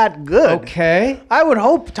not that good. Okay. I would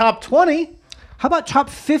hope top 20. How about top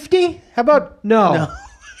 50? How about... No.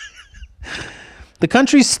 The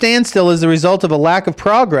country's standstill is the result of a lack of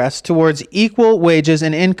progress towards equal wages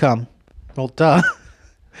and income. Well, duh.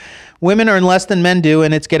 Women earn less than men do,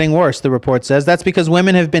 and it's getting worse, the report says. That's because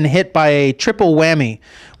women have been hit by a triple whammy.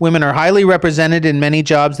 Women are highly represented in many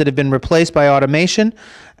jobs that have been replaced by automation,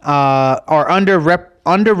 are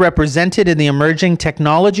underrepresented in the emerging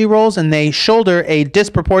technology roles, and they shoulder a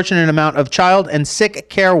disproportionate amount of child and sick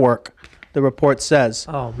care work, the report says.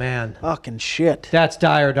 Oh, man. Fucking shit. That's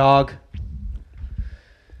dire, dog.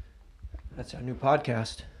 That's our new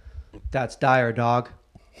podcast. That's dire, dog.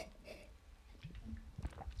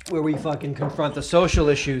 Where we fucking confront the social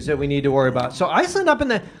issues that we need to worry about. So Iceland up in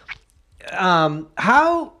the...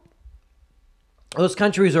 how... Those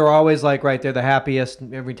countries are always like, right, they're the happiest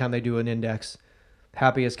every time they do an index.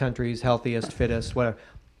 Happiest countries, healthiest, fittest, whatever.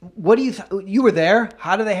 What do you... you were there.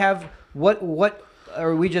 How do they have... What...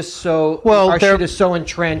 Are we just so... Well, our shit is so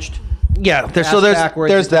entrenched... Yeah, there's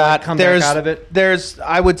that. Come back out of it.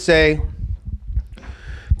 I would say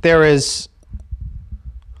there is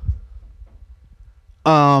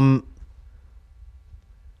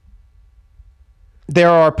there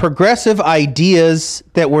are progressive ideas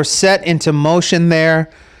that were set into motion there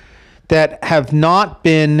that have not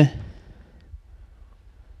been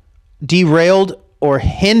derailed or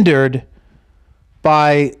hindered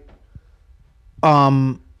by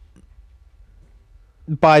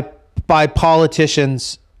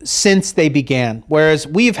politicians since they began. Whereas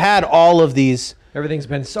we've had all of these everything's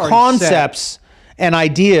been concepts and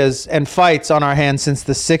ideas and fights on our hands since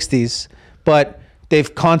the 60s, but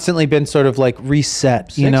they've constantly been sort of like reset,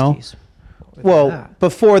 60s. You know? Well,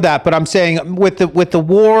 before that, but I'm saying with the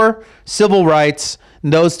war, civil rights,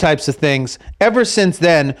 and those types of things, ever since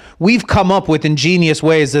then, we've come up with ingenious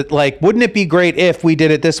ways that, like, wouldn't it be great if we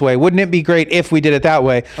did it this way? Wouldn't it be great if we did it that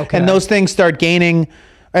way? Okay. And those things start gaining,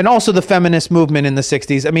 and also the feminist movement in the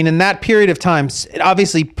 60s. I mean, in that period of time,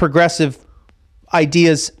 obviously progressive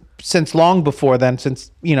ideas since long before then,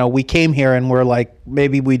 since, you know, we came here and we're like,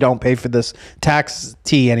 maybe we don't pay for this tax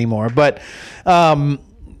tea anymore. But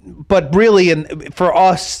really, and for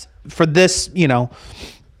us, for this, you know,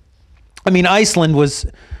 I mean, Iceland was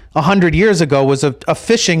 100 years ago was a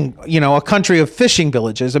fishing, you know, a country of fishing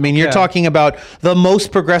villages. I mean, you're talking about the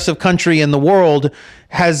most progressive country in the world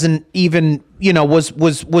hasn't even, you know,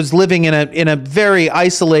 was living in a very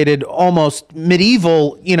isolated, almost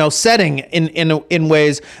medieval, you know, setting in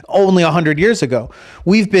ways only 100 years ago.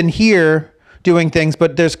 We've been here doing things,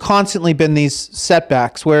 but there's constantly been these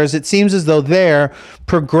setbacks, whereas it seems as though their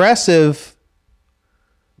progressiveness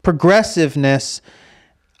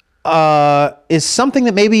is something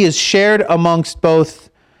that maybe is shared amongst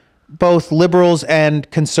both liberals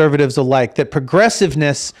and conservatives alike. That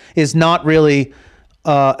progressiveness is not really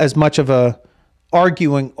as much of a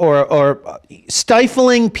arguing or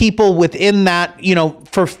stifling people within that, you know,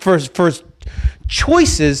 for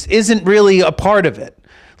choices isn't really a part of it.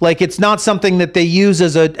 Like, it's not something that they use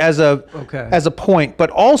as a point, but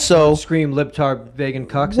also scream libtard vegan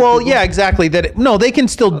cucks. Well, yeah, exactly. They can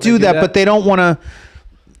still do that, but they don't want to.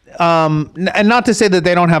 And not to say that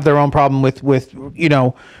they don't have their own problem with you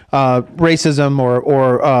know, racism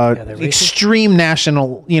or extreme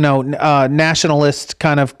nationalist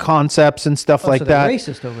kind of concepts and stuff like that. They're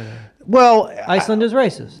racist over there. Well, Iceland is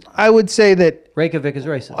racist. I would say that Reykjavik is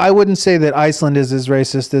racist. I wouldn't say that Iceland is as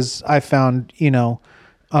racist as I found, you know,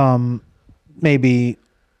 maybe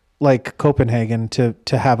like Copenhagen to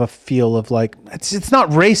have a feel of like, it's not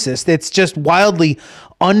racist. It's just wildly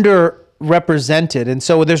underrepresented. And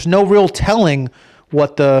so there's no real telling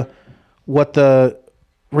what the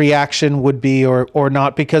reaction would be or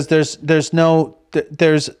not, because there's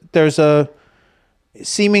a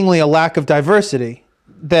seemingly a lack of diversity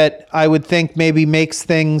that I would think maybe makes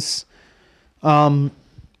things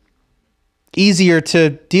easier to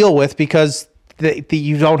deal with, because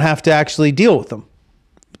you don't have to actually deal with them,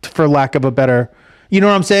 for lack of a better, you know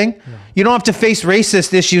what I'm saying? Yeah. You don't have to face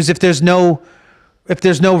racist issues if there's no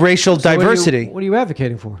racial diversity. What are you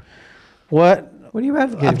advocating for? What are you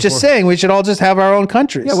advocating for? I'm just saying we should all just have our own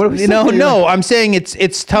countries. Yeah, what are we saying? No, I'm saying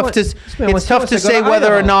it's tough to say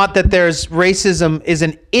whether or not that there's racism is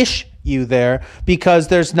an issue there, because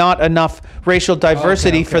there's not enough racial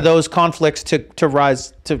diversity for those conflicts to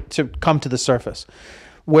rise to come to the surface.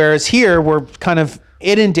 Whereas here we're kind of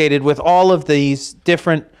inundated with all of these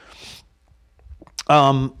different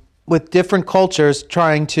with different cultures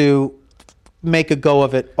trying to make a go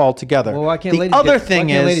of it all together. Well, why can't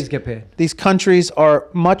ladies get paid? These countries are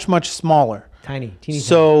much, much smaller. Teeny.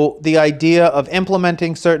 So the idea of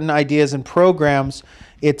implementing certain ideas and programs,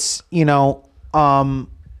 it's, you know,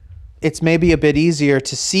 it's maybe a bit easier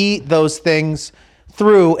to see those things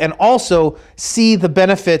through and also see the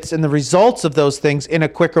benefits and the results of those things in a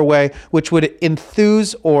quicker way, which would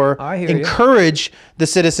enthuse or encourage the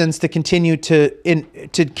citizens to continue to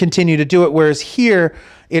do it. Whereas here,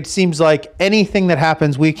 it seems like anything that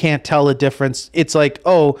happens, we can't tell a difference. It's like,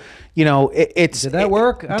 oh, it's. Did that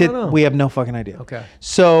work? I don't know. We have no fucking idea. Okay.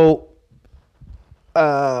 So,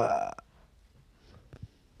 but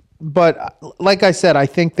like I said, I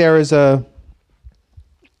think there is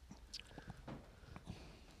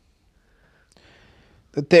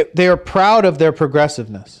they are proud of their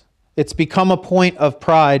progressiveness. It's become a point of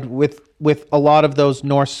pride with a lot of those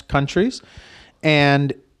Norse countries,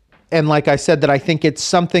 and like I said, that I think it's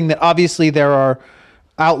something that obviously there are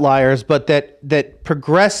outliers, but that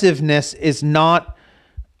progressiveness is not.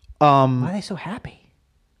 Why are they so happy?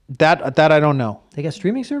 That I don't know. They got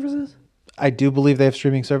streaming services? I do believe they have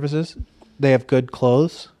streaming services. They have good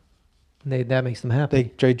clothes. That makes them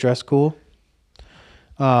happy. They dress cool.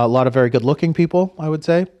 A lot of very good-looking people, I would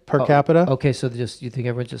say, per capita. Okay, so you think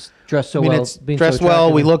everyone just dressed so I mean, well? it's dressed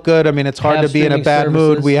well. We look good. I mean, it's hard to be in a bad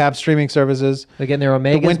mood. We have streaming services. They're getting their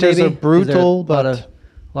omegas. The winters maybe? are brutal, but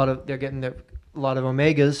they're getting a lot of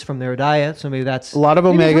omegas from their diet. So maybe that's a lot of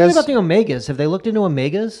omegas. Tell me about the omegas. Have they looked into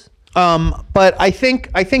omegas? But I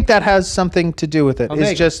think that has something to do with it.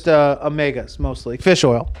 Omegas. It's just omegas mostly, fish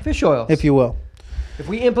oil, if you will. If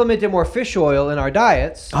we implemented more fish oil in our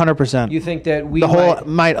diets, 100%. You think that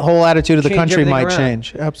the whole attitude of the country might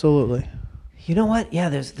change? Absolutely. You know what? Yeah,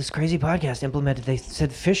 there's this crazy podcast implemented. They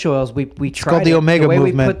said fish oils. We tried it's called the Omega the way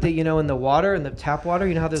movement. We put the in the water, in the tap water.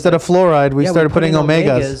 You know how there's instead of fluoride, we started putting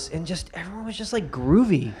omegas, and just everyone was just like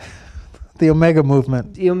groovy. The Omega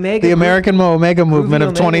movement. The American Omega movement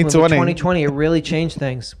of 2020. 2020, it really changed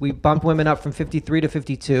things. We bumped women up from 53 to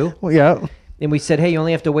 52. Well, yeah. And we said, hey, you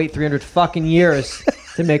only have to wait 300 fucking years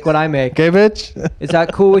to make what I make. Okay, bitch. Is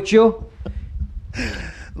that cool with you?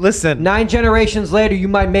 Listen. 9 generations later, you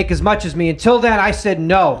might make as much as me. Until then, I said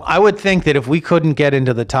no. I would think that if we couldn't get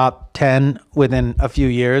into the top 10 within a few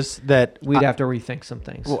years, that we'd have to rethink some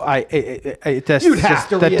things. Well, you'd have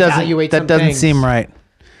to reevaluate that doesn't seem right.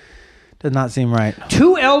 Does not seem right.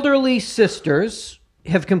 2 elderly sisters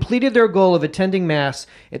have completed their goal of attending Mass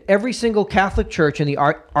at every single Catholic church in the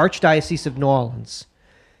Archdiocese of New Orleans.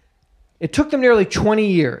 It took them nearly 20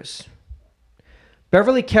 years.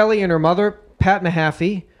 Beverly Kelly and her mother, Pat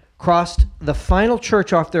Mahaffey, crossed the final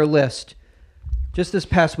church off their list just this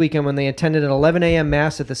past weekend when they attended an 11 a.m.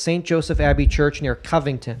 Mass at the St. Joseph Abbey Church near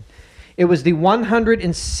Covington. It was the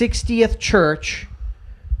 160th church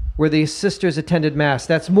where the sisters attended Mass.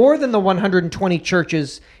 That's more than the 120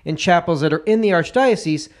 churches and chapels that are in the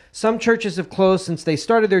Archdiocese. Some churches have closed since they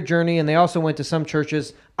started their journey, and they also went to some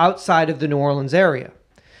churches outside of the New Orleans area.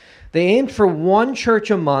 They aimed for 1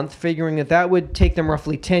 church a month, figuring that would take them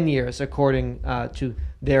roughly 10 years, according to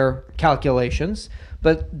their calculations.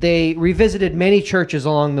 But they revisited many churches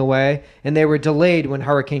along the way, and they were delayed when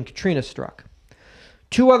Hurricane Katrina struck.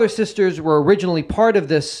 2 other sisters were originally part of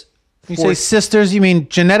this. You say sisters, you mean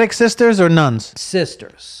genetic sisters or nuns?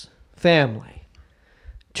 Sisters. Family.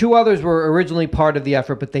 2 others were originally part of the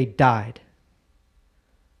effort, but they died.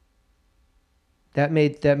 That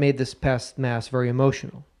made this past Mass very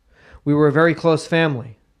emotional. We were a very close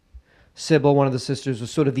family. Sybil, one of the sisters, was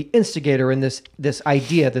sort of the instigator in this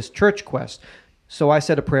idea, this church quest. So I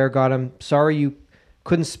said a prayer, God, I'm sorry you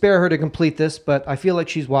couldn't spare her to complete this, but I feel like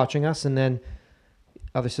she's watching us. And then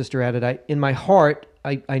other sister added, in my heart,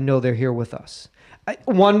 I know they're here with us.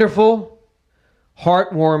 Wonderful,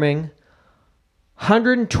 heartwarming,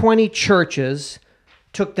 120 churches,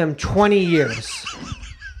 took them 20 years.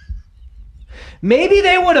 Maybe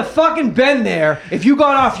they would have fucking been there if you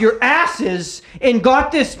got off your asses and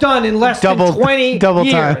got this done in less than 20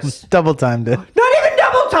 years. Double timed it. Not even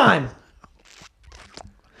double time.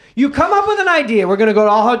 You come up with an idea. We're going to go to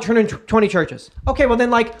all 120 churches. Okay, well then,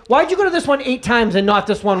 why'd you go to this one 8 times and not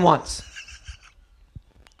this one once?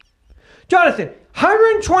 Jonathan,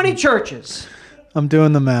 120 churches. I'm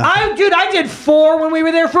doing the math. I did 4 when we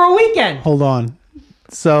were there for a weekend. Hold on.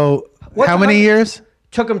 So, how many years?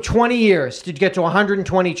 Took them 20 years to get to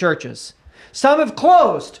 120 churches. Some have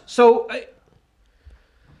closed. So,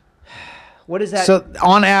 what is that? So,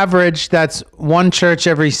 on average, that's 1 church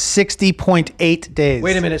every 60.8 days.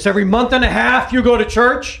 Wait a minute. So, every month and a half you go to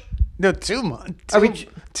church? No, 2 months.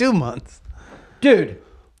 2 months. Dude.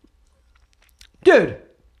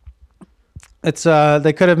 It's,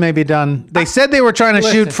 they could have maybe done, they said they were trying to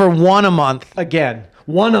shoot for 1 a month. Again,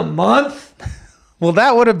 1 a month? Well,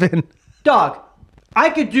 that would have been. Dog.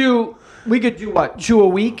 We could do what? 2 a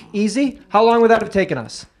week? Easy? How long would that have taken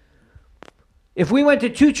us? If we went to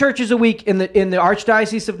 2 churches a week in the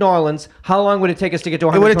Archdiocese of New Orleans, how long would it take us to get to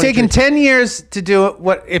 120? It would have taken 10 years to do it.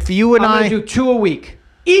 What if you and I'm going to do 2 a week.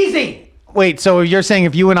 Easy. Wait, so you're saying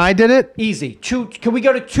if you and I did it? Easy. 2. Can we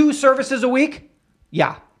go to 2 services a week?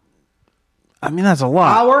 Yeah. I mean, that's a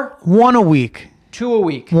lot. Hour? 1 a week. 2 a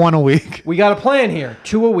week. 1 a week. We got a plan here.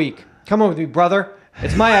 2 a week. Come on with me, brother.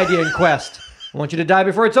 It's my idea in Quest. I want you to die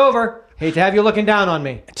before it's over. Hate to have you looking down on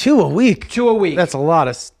me. 2 a week. 2 a week. That's a lot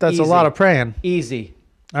of. That's Easy. a lot of praying. Easy.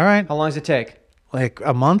 All right. How long does it take? Like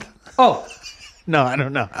a month? Oh, No, I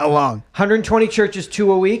don't know. How long? 120 churches,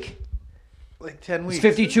 2 a week. Like 10 weeks. It's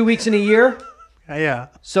 52 weeks in a year. Yeah.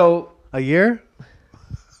 So, A year?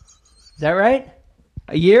 is that right?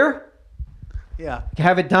 A year? Yeah.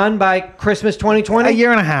 Have it done by Christmas 2020? A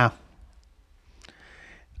year and a half.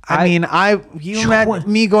 I mean, you met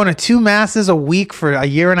me going to 2 masses a week for a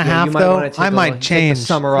year and a half, you might though. wanna take I might take the change.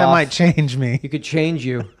 summer That off. might change me. You could change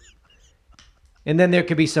you. And then there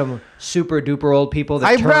could be some super duper old people that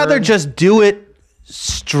I'd rather turn just do it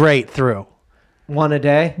straight through. one a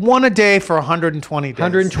day. 1 a day for 120 days.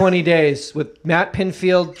 120 days with Matt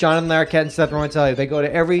Pinfield, Jonathan Larroquette, and Seth Romantelli. They go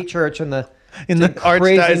to every church in the in the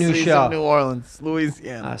crazy new Archdiocese show. of New Orleans,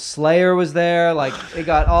 Louisiana. Slayer was there. Like they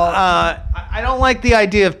got all. I don't like the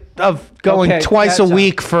idea of going Okay, twice a that's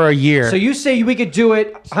week for a year. So you say we could do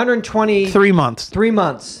it 120 3 months. 3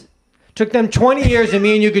 months. Took them 20 years, and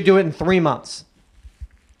me and you could do it in 3 months.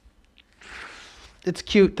 It's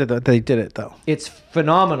cute that they did it, though. It's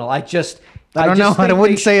phenomenal. I don't know. I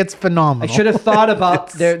wouldn't say it's I phenomenal. should have thought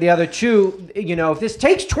about the other two. You know, if this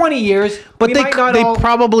takes 20 years, But we they might not they all,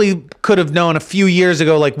 probably could have known a few years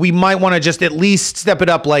ago. Like we might want to just at least step it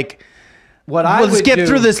up. Like what I let's would get do,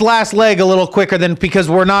 through this last leg a little quicker than because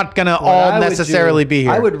we're not gonna what all I would necessarily do, be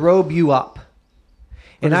here. I would robe you up.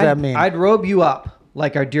 What does that mean? I'd robe you up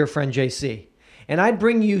like our dear friend JC. And I'd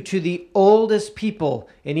bring you to the oldest people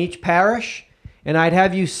in each parish, and I'd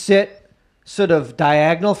have you sit sort of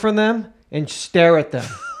diagonal from them and stare at them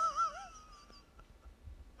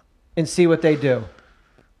and see what they do.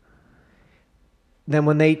 Then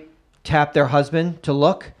when they tap their husband to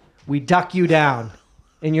look, we duck you down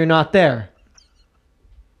and you're not there.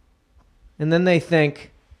 And then they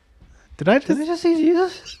think, Did I did we just? just see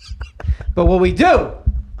Jesus? But what we do,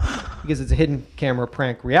 because it's a hidden camera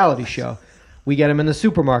prank reality show, we get him in the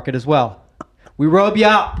supermarket as well. We robe you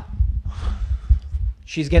up.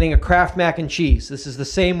 She's getting a Kraft mac and cheese. This is the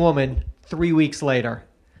same woman 3 weeks later.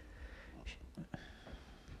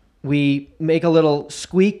 We make a little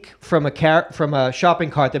squeak from a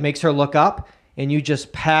shopping cart that makes her look up, and you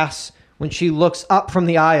just pass. When she looks up from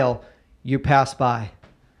the aisle, you pass by.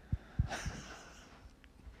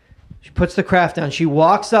 She puts the Kraft down. She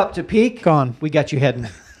walks up to peek. Gone. We got you hidden.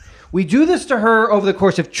 We do this to her over the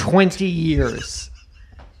course of 20 years.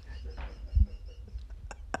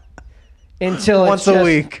 Until Once it's a just,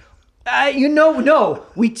 week. No.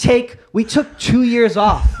 We took 2 years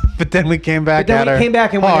off. But then we came back But then at we her came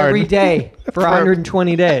back and went hard. every day for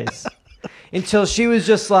 120 days. Until she was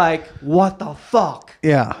just like, what the fuck?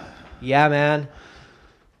 Yeah. Yeah, man.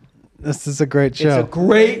 This is a great show. It's a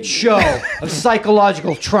great show of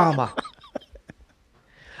psychological trauma.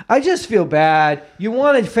 I just feel bad. You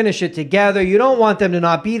want to finish it together. You don't want them to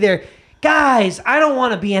not be there. Guys, I don't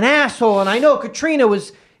want to be an asshole. And I know Katrina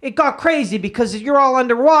it got crazy because you're all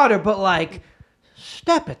underwater, but like,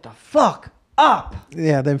 step it the fuck up.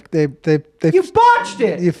 Yeah, they You botched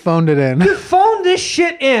it. you phoned it in. You phoned this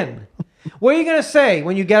shit in. What are you going to say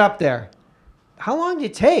when you get up there? How long did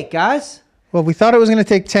it take, guys? Well, we thought it was going to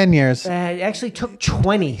take 10 years. It actually took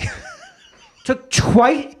 20. Took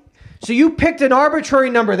twice. So you picked an arbitrary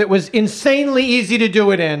number that was insanely easy to do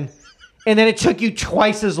it in, and then it took you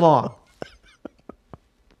twice as long.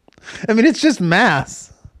 I mean, it's just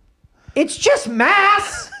mass. It's just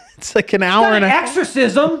mass. It's like an It's hour not and an a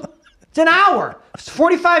exorcism. It's an hour. It's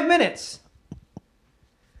 45 minutes.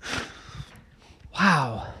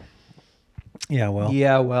 Wow. Yeah, well.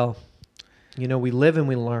 Yeah, well, we live and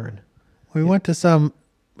we learn. We went to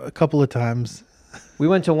a couple of times. We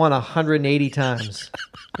went to one 180 times.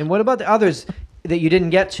 And what about the others that you didn't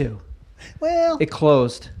get to? Well, It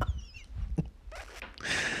closed.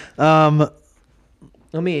 Let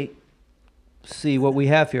me see what we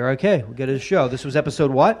have here. Okay, we'll get to the show. This was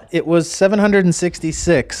episode what? it was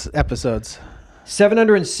 766 episodes.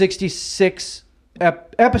 766,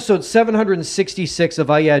 episode 766 of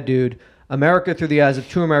Yeah Dude, America Through the Eyes of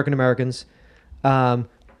Two American Americans.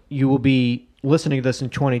 You will be listening to this in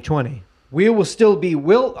 2020. We will still be,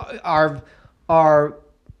 our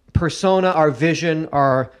persona, our vision,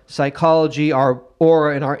 our psychology, our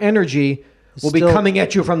aura, and our energy will be Still coming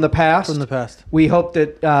at you from the past. From the past. We hope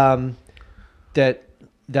that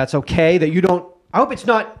that's okay. That you don't. I hope it's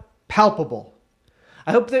not palpable.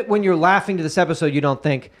 I hope that when you're laughing to this episode, you don't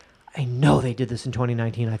think, "I know they did this in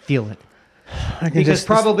 2019. I feel it." Because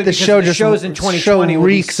the show's in 2020. Show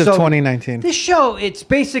reeks of 2019. This show, it's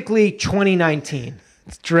basically 2019.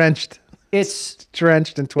 It's drenched. It's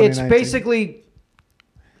drenched in 2019. It's basically,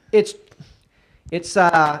 it's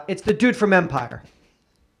the dude from Empire.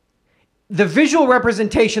 The visual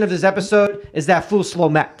representation of this episode is that fool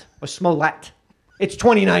Smollett. It's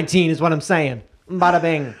 2019 is what I'm saying. Bada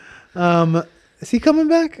bing. Is he coming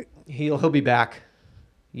back? He'll be back.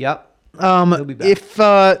 Yep. He'll be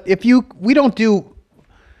back. We don't do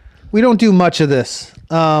much of this.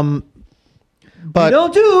 But we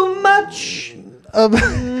don't do much. But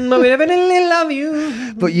we definitely love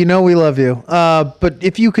you. But we love you. But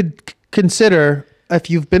if you could consider, if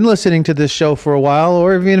you've been listening to this show for a while,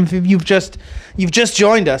 or even if you've just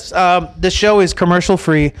joined us, the show is commercial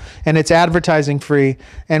free and it's advertising free,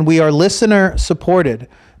 and we are listener supported,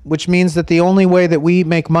 which means that the only way that we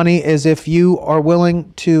make money is if you are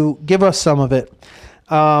willing to give us some of it.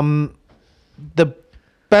 The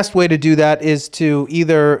best way to do that is to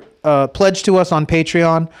either pledge to us on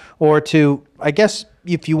Patreon, or to, I guess,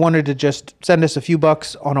 if you wanted to just send us a few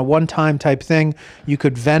bucks on a one-time type thing, you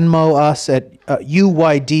could Venmo us at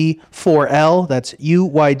UYD4L. That's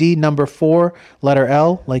UYD number 4, letter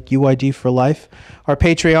L, like UYD for life. Our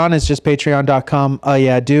Patreon is just patreon.com.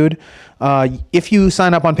 Yeah, dude. If you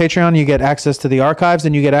sign up on Patreon, you get access to the archives,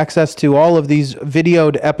 and you get access to all of these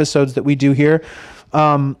videoed episodes that we do here.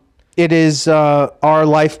 It is our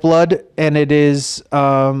lifeblood, and it is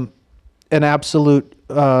an absolute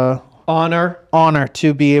honor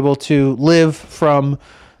to be able to live from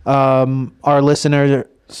our listeners'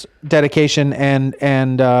 dedication and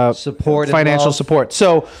support, financial support.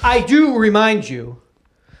 So I do remind you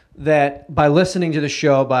that by listening to the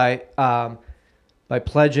show, by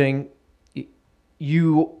pledging,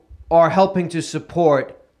 you are helping to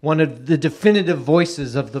support one of the definitive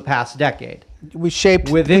voices of the past decade. We shaped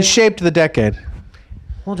the decade.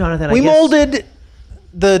 Well, Jonathan, we molded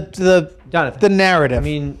the narrative. I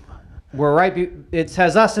mean, we're right. It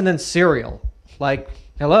has us and then Serial. Like,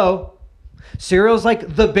 hello. Serial's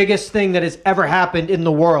like the biggest thing that has ever happened in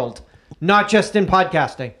the world, not just in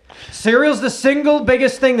podcasting. Serial's the single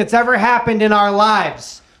biggest thing that's ever happened in our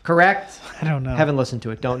lives. Correct? I don't know. Haven't listened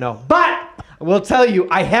to it. Don't know. But I will tell you,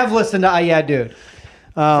 I have listened to Yeah, Dude. Is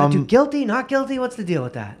that dude guilty? Not guilty? What's the deal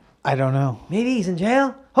with that? I don't know. Maybe he's in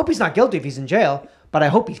jail. Hope he's not guilty if he's in jail, but I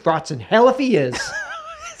hope he rots in hell if he is.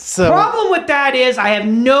 So, problem with that is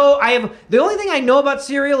the only thing I know about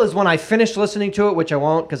Serial is when I finish listening to it, which I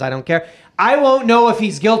won't because I don't care. I won't know if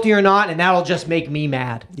he's guilty or not, and that'll just make me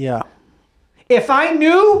mad. Yeah. If I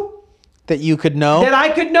knew that you could know, that I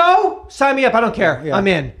could know, sign me up. I don't care. Yeah. I'm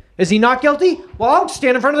in. Is he not guilty? Well, I'll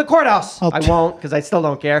stand in front of the courthouse. I won't because I still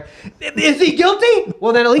don't care. Is he guilty?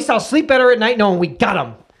 Well, then at least I'll sleep better at night knowing we got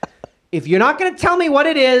him. If you're not going to tell me what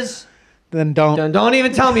it is, then don't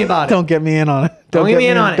even tell me about it. Don't get me in on it. Don't get me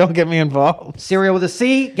in on it. Don't get me involved. Serial with a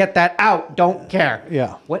C, get that out. Don't care.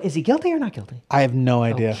 Yeah. What, is he guilty or not guilty? I have no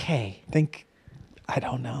idea. Okay. I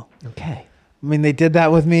don't know. Okay. I mean, they did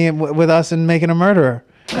that with me, with us in Making a Murderer.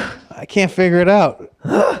 I can't figure it out.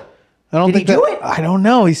 Did he do it? I don't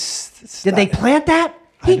know. Did they plant that?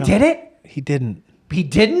 He did it? He didn't. He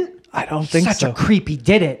didn't? I don't think so. Such a creep. He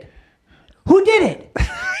did it. Who did it? I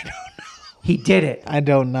don't know. He did it. I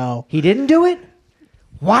don't know. He didn't do it?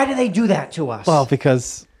 Why do they do that to us? Well,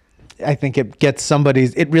 because I think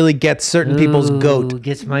it really gets certain people's goat.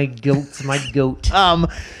 Gets my goat.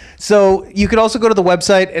 So you could also go to the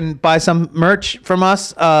website and buy some merch from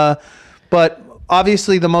us. But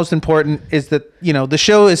obviously the most important is that, the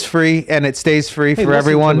show is free and it stays free for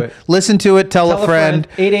everyone. Listen to it. Tell a friend.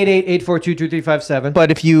 888-842-2357. But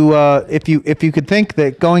if you could think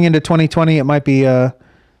that going into 2020, it might be a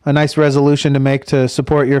nice resolution to make to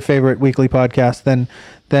support your favorite weekly podcast, then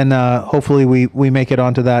hopefully we make it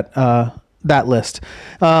onto that list.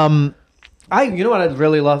 You know what I'd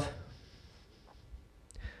really love?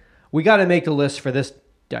 We got to make the list for this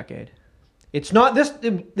decade. It's not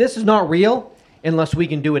this is not real unless we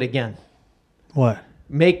can do it again. What?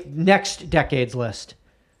 Make next decade's list.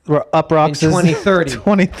 Uproxx in 2030.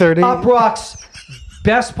 2030. Uproxx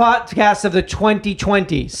best podcast of the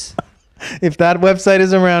 2020s. If that website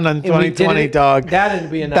is around on 2020, dog, that'd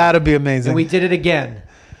be enough. That'd be amazing. And we did it again.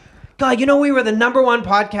 God, we were the #1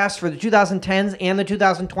 podcast for the 2010s and the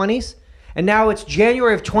 2020s, and now it's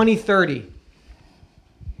January of 2030,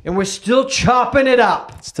 and we're still chopping it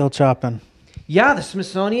up. Still chopping. Yeah, the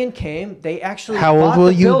Smithsonian came. They actually How old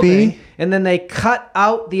will you be? And then they cut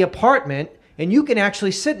out the apartment, and you can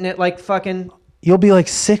actually sit in it like fucking. You'll be like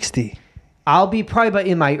 60. I'll be probably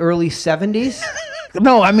in my early 70s.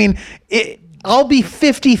 No, I mean, I'll be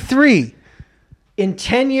 53. In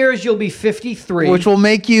 10 years, you'll be 53. Which will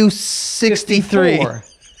make you 63. 54.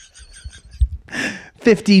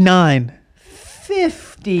 59.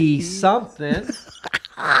 50 something.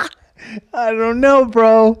 I don't know,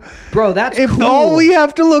 bro. Bro, that's If cool. all we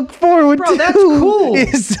have to look forward Bro, to that's cool.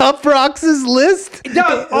 is Uproxx's list,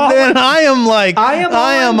 No, then I am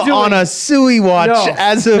on a Suey watch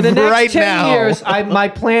as For of the next right 10 now. years, my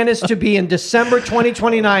plan is to be in December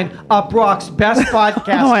 2029, Uproxx's best podcast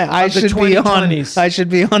No, I of the should be on. 2020s. I should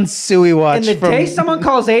be on Suey watch. And the day someone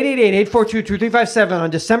calls 888-842-2357 on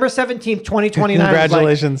December 17th, 2029,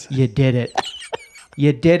 Congratulations. like, you did it.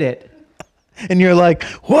 You did it. And you're like,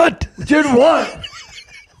 what? Did what?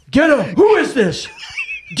 Get him. Who is this?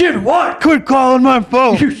 Did what? Quit calling my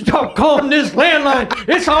phone. You stop calling this landline.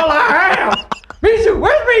 It's all I have. Mizu,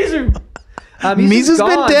 where's Mizu? Mizu's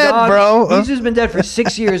been dead, dog. bro. Mizu's been dead for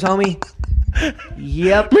 6 years, homie.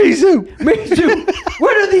 Yep. Mizu. Mizu.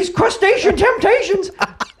 Where are these crustacean temptations?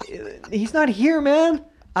 He's not here, man.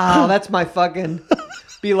 Oh, that's my fucking...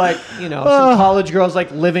 Be like, you know, some college girls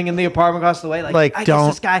like living in the apartment across the way. Like I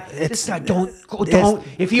don't. guess this guy, don't.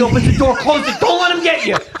 If he opens the door, close it. Don't let him get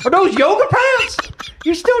you. Are those yoga pants?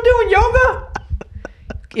 You still doing yoga?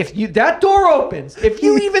 If that door opens, if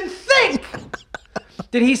you even think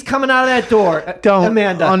that he's coming out of that door, Don't,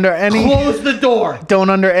 Amanda, under any- close the door.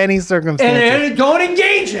 Don't under any circumstances. And don't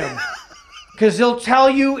engage him. Because he'll tell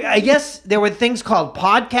you, I guess there were things called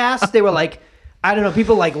podcasts. They were like, I don't know,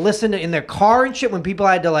 people like listened in their car and shit when people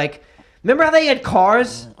had to like, remember how they had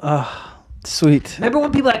cars? Sweet. Remember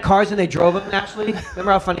when people had cars and they drove them naturally?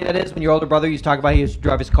 Remember how funny that is when your older brother used to talk about he used to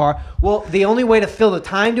drive his car? Well, the only way to fill the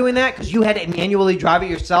time doing that, because you had to manually drive it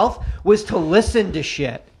yourself, was to listen to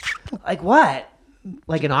shit. Like what?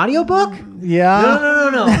 Like an audiobook? Yeah.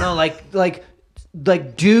 No.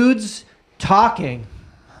 Like dudes talking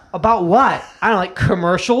about what? I don't know, like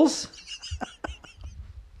commercials?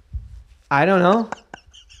 I don't know.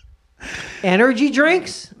 Energy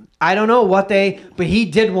drinks? I don't know what but he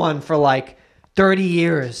did one for like 30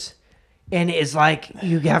 years. And it's like,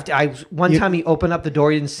 you have to, one time he opened up the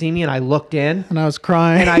door, he didn't see me, and I looked in. And I was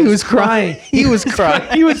crying. And I was crying. He was crying.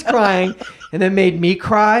 He was crying. And then made me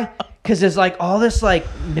cry. Because there's like all this like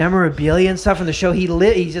memorabilia and stuff in the show. He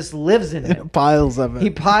just lives in it. Piles of it.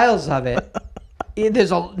 He piles of it.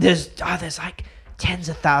 There's like tens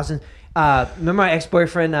of thousands. Remember my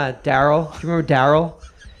ex-boyfriend Daryl? Do you remember Daryl?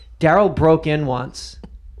 Daryl broke in once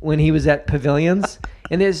when he was at Pavilions,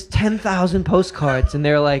 and there's 10,000 postcards, and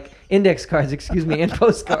they're like index cards, and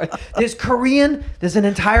postcards. There's an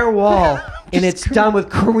entire wall, and it's done with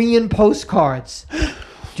Korean postcards.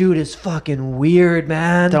 Dude is fucking weird,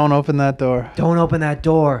 man. Don't open that door. Don't open that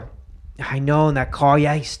door. I know, in that car,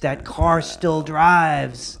 that car still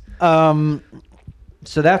drives. So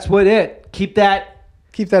that's keep that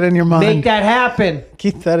in your mind. Make that happen.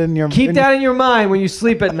 Keep that in your that in your mind when you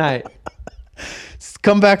sleep at night.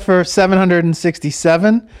 Come back for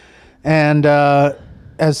 767. And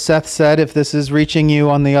as Seth said, if this is reaching you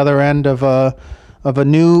on the other end of a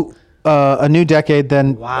new decade,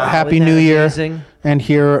 then Happy New Year. Amazing? And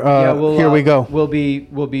here we go. We'll be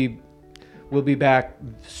back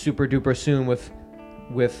super duper soon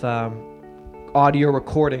with audio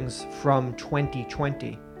recordings from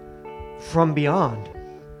 2020, from beyond.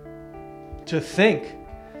 To think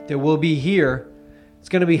that we'll be here. It's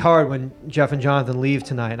going to be hard when Jeff and Jonathan leave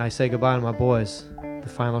tonight and I say goodbye to my boys. The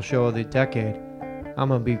final show of the decade. I'm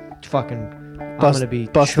going to be choked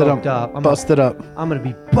up. Busted up. I'm going to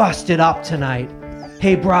be busted up tonight.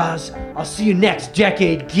 Hey, bras, I'll see you next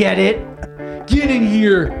decade. Get it? Get in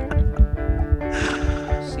here.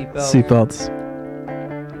 Seatbelts.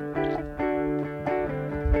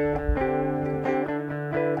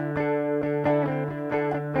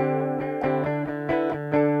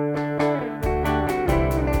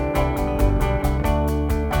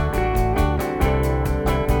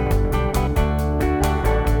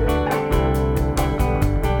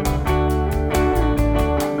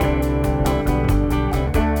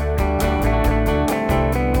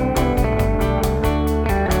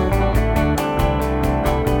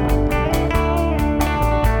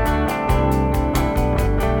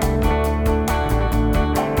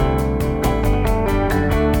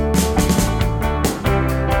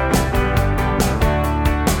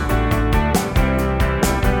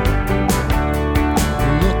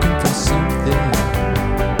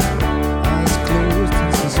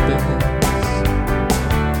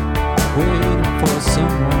 Waiting for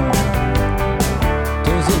someone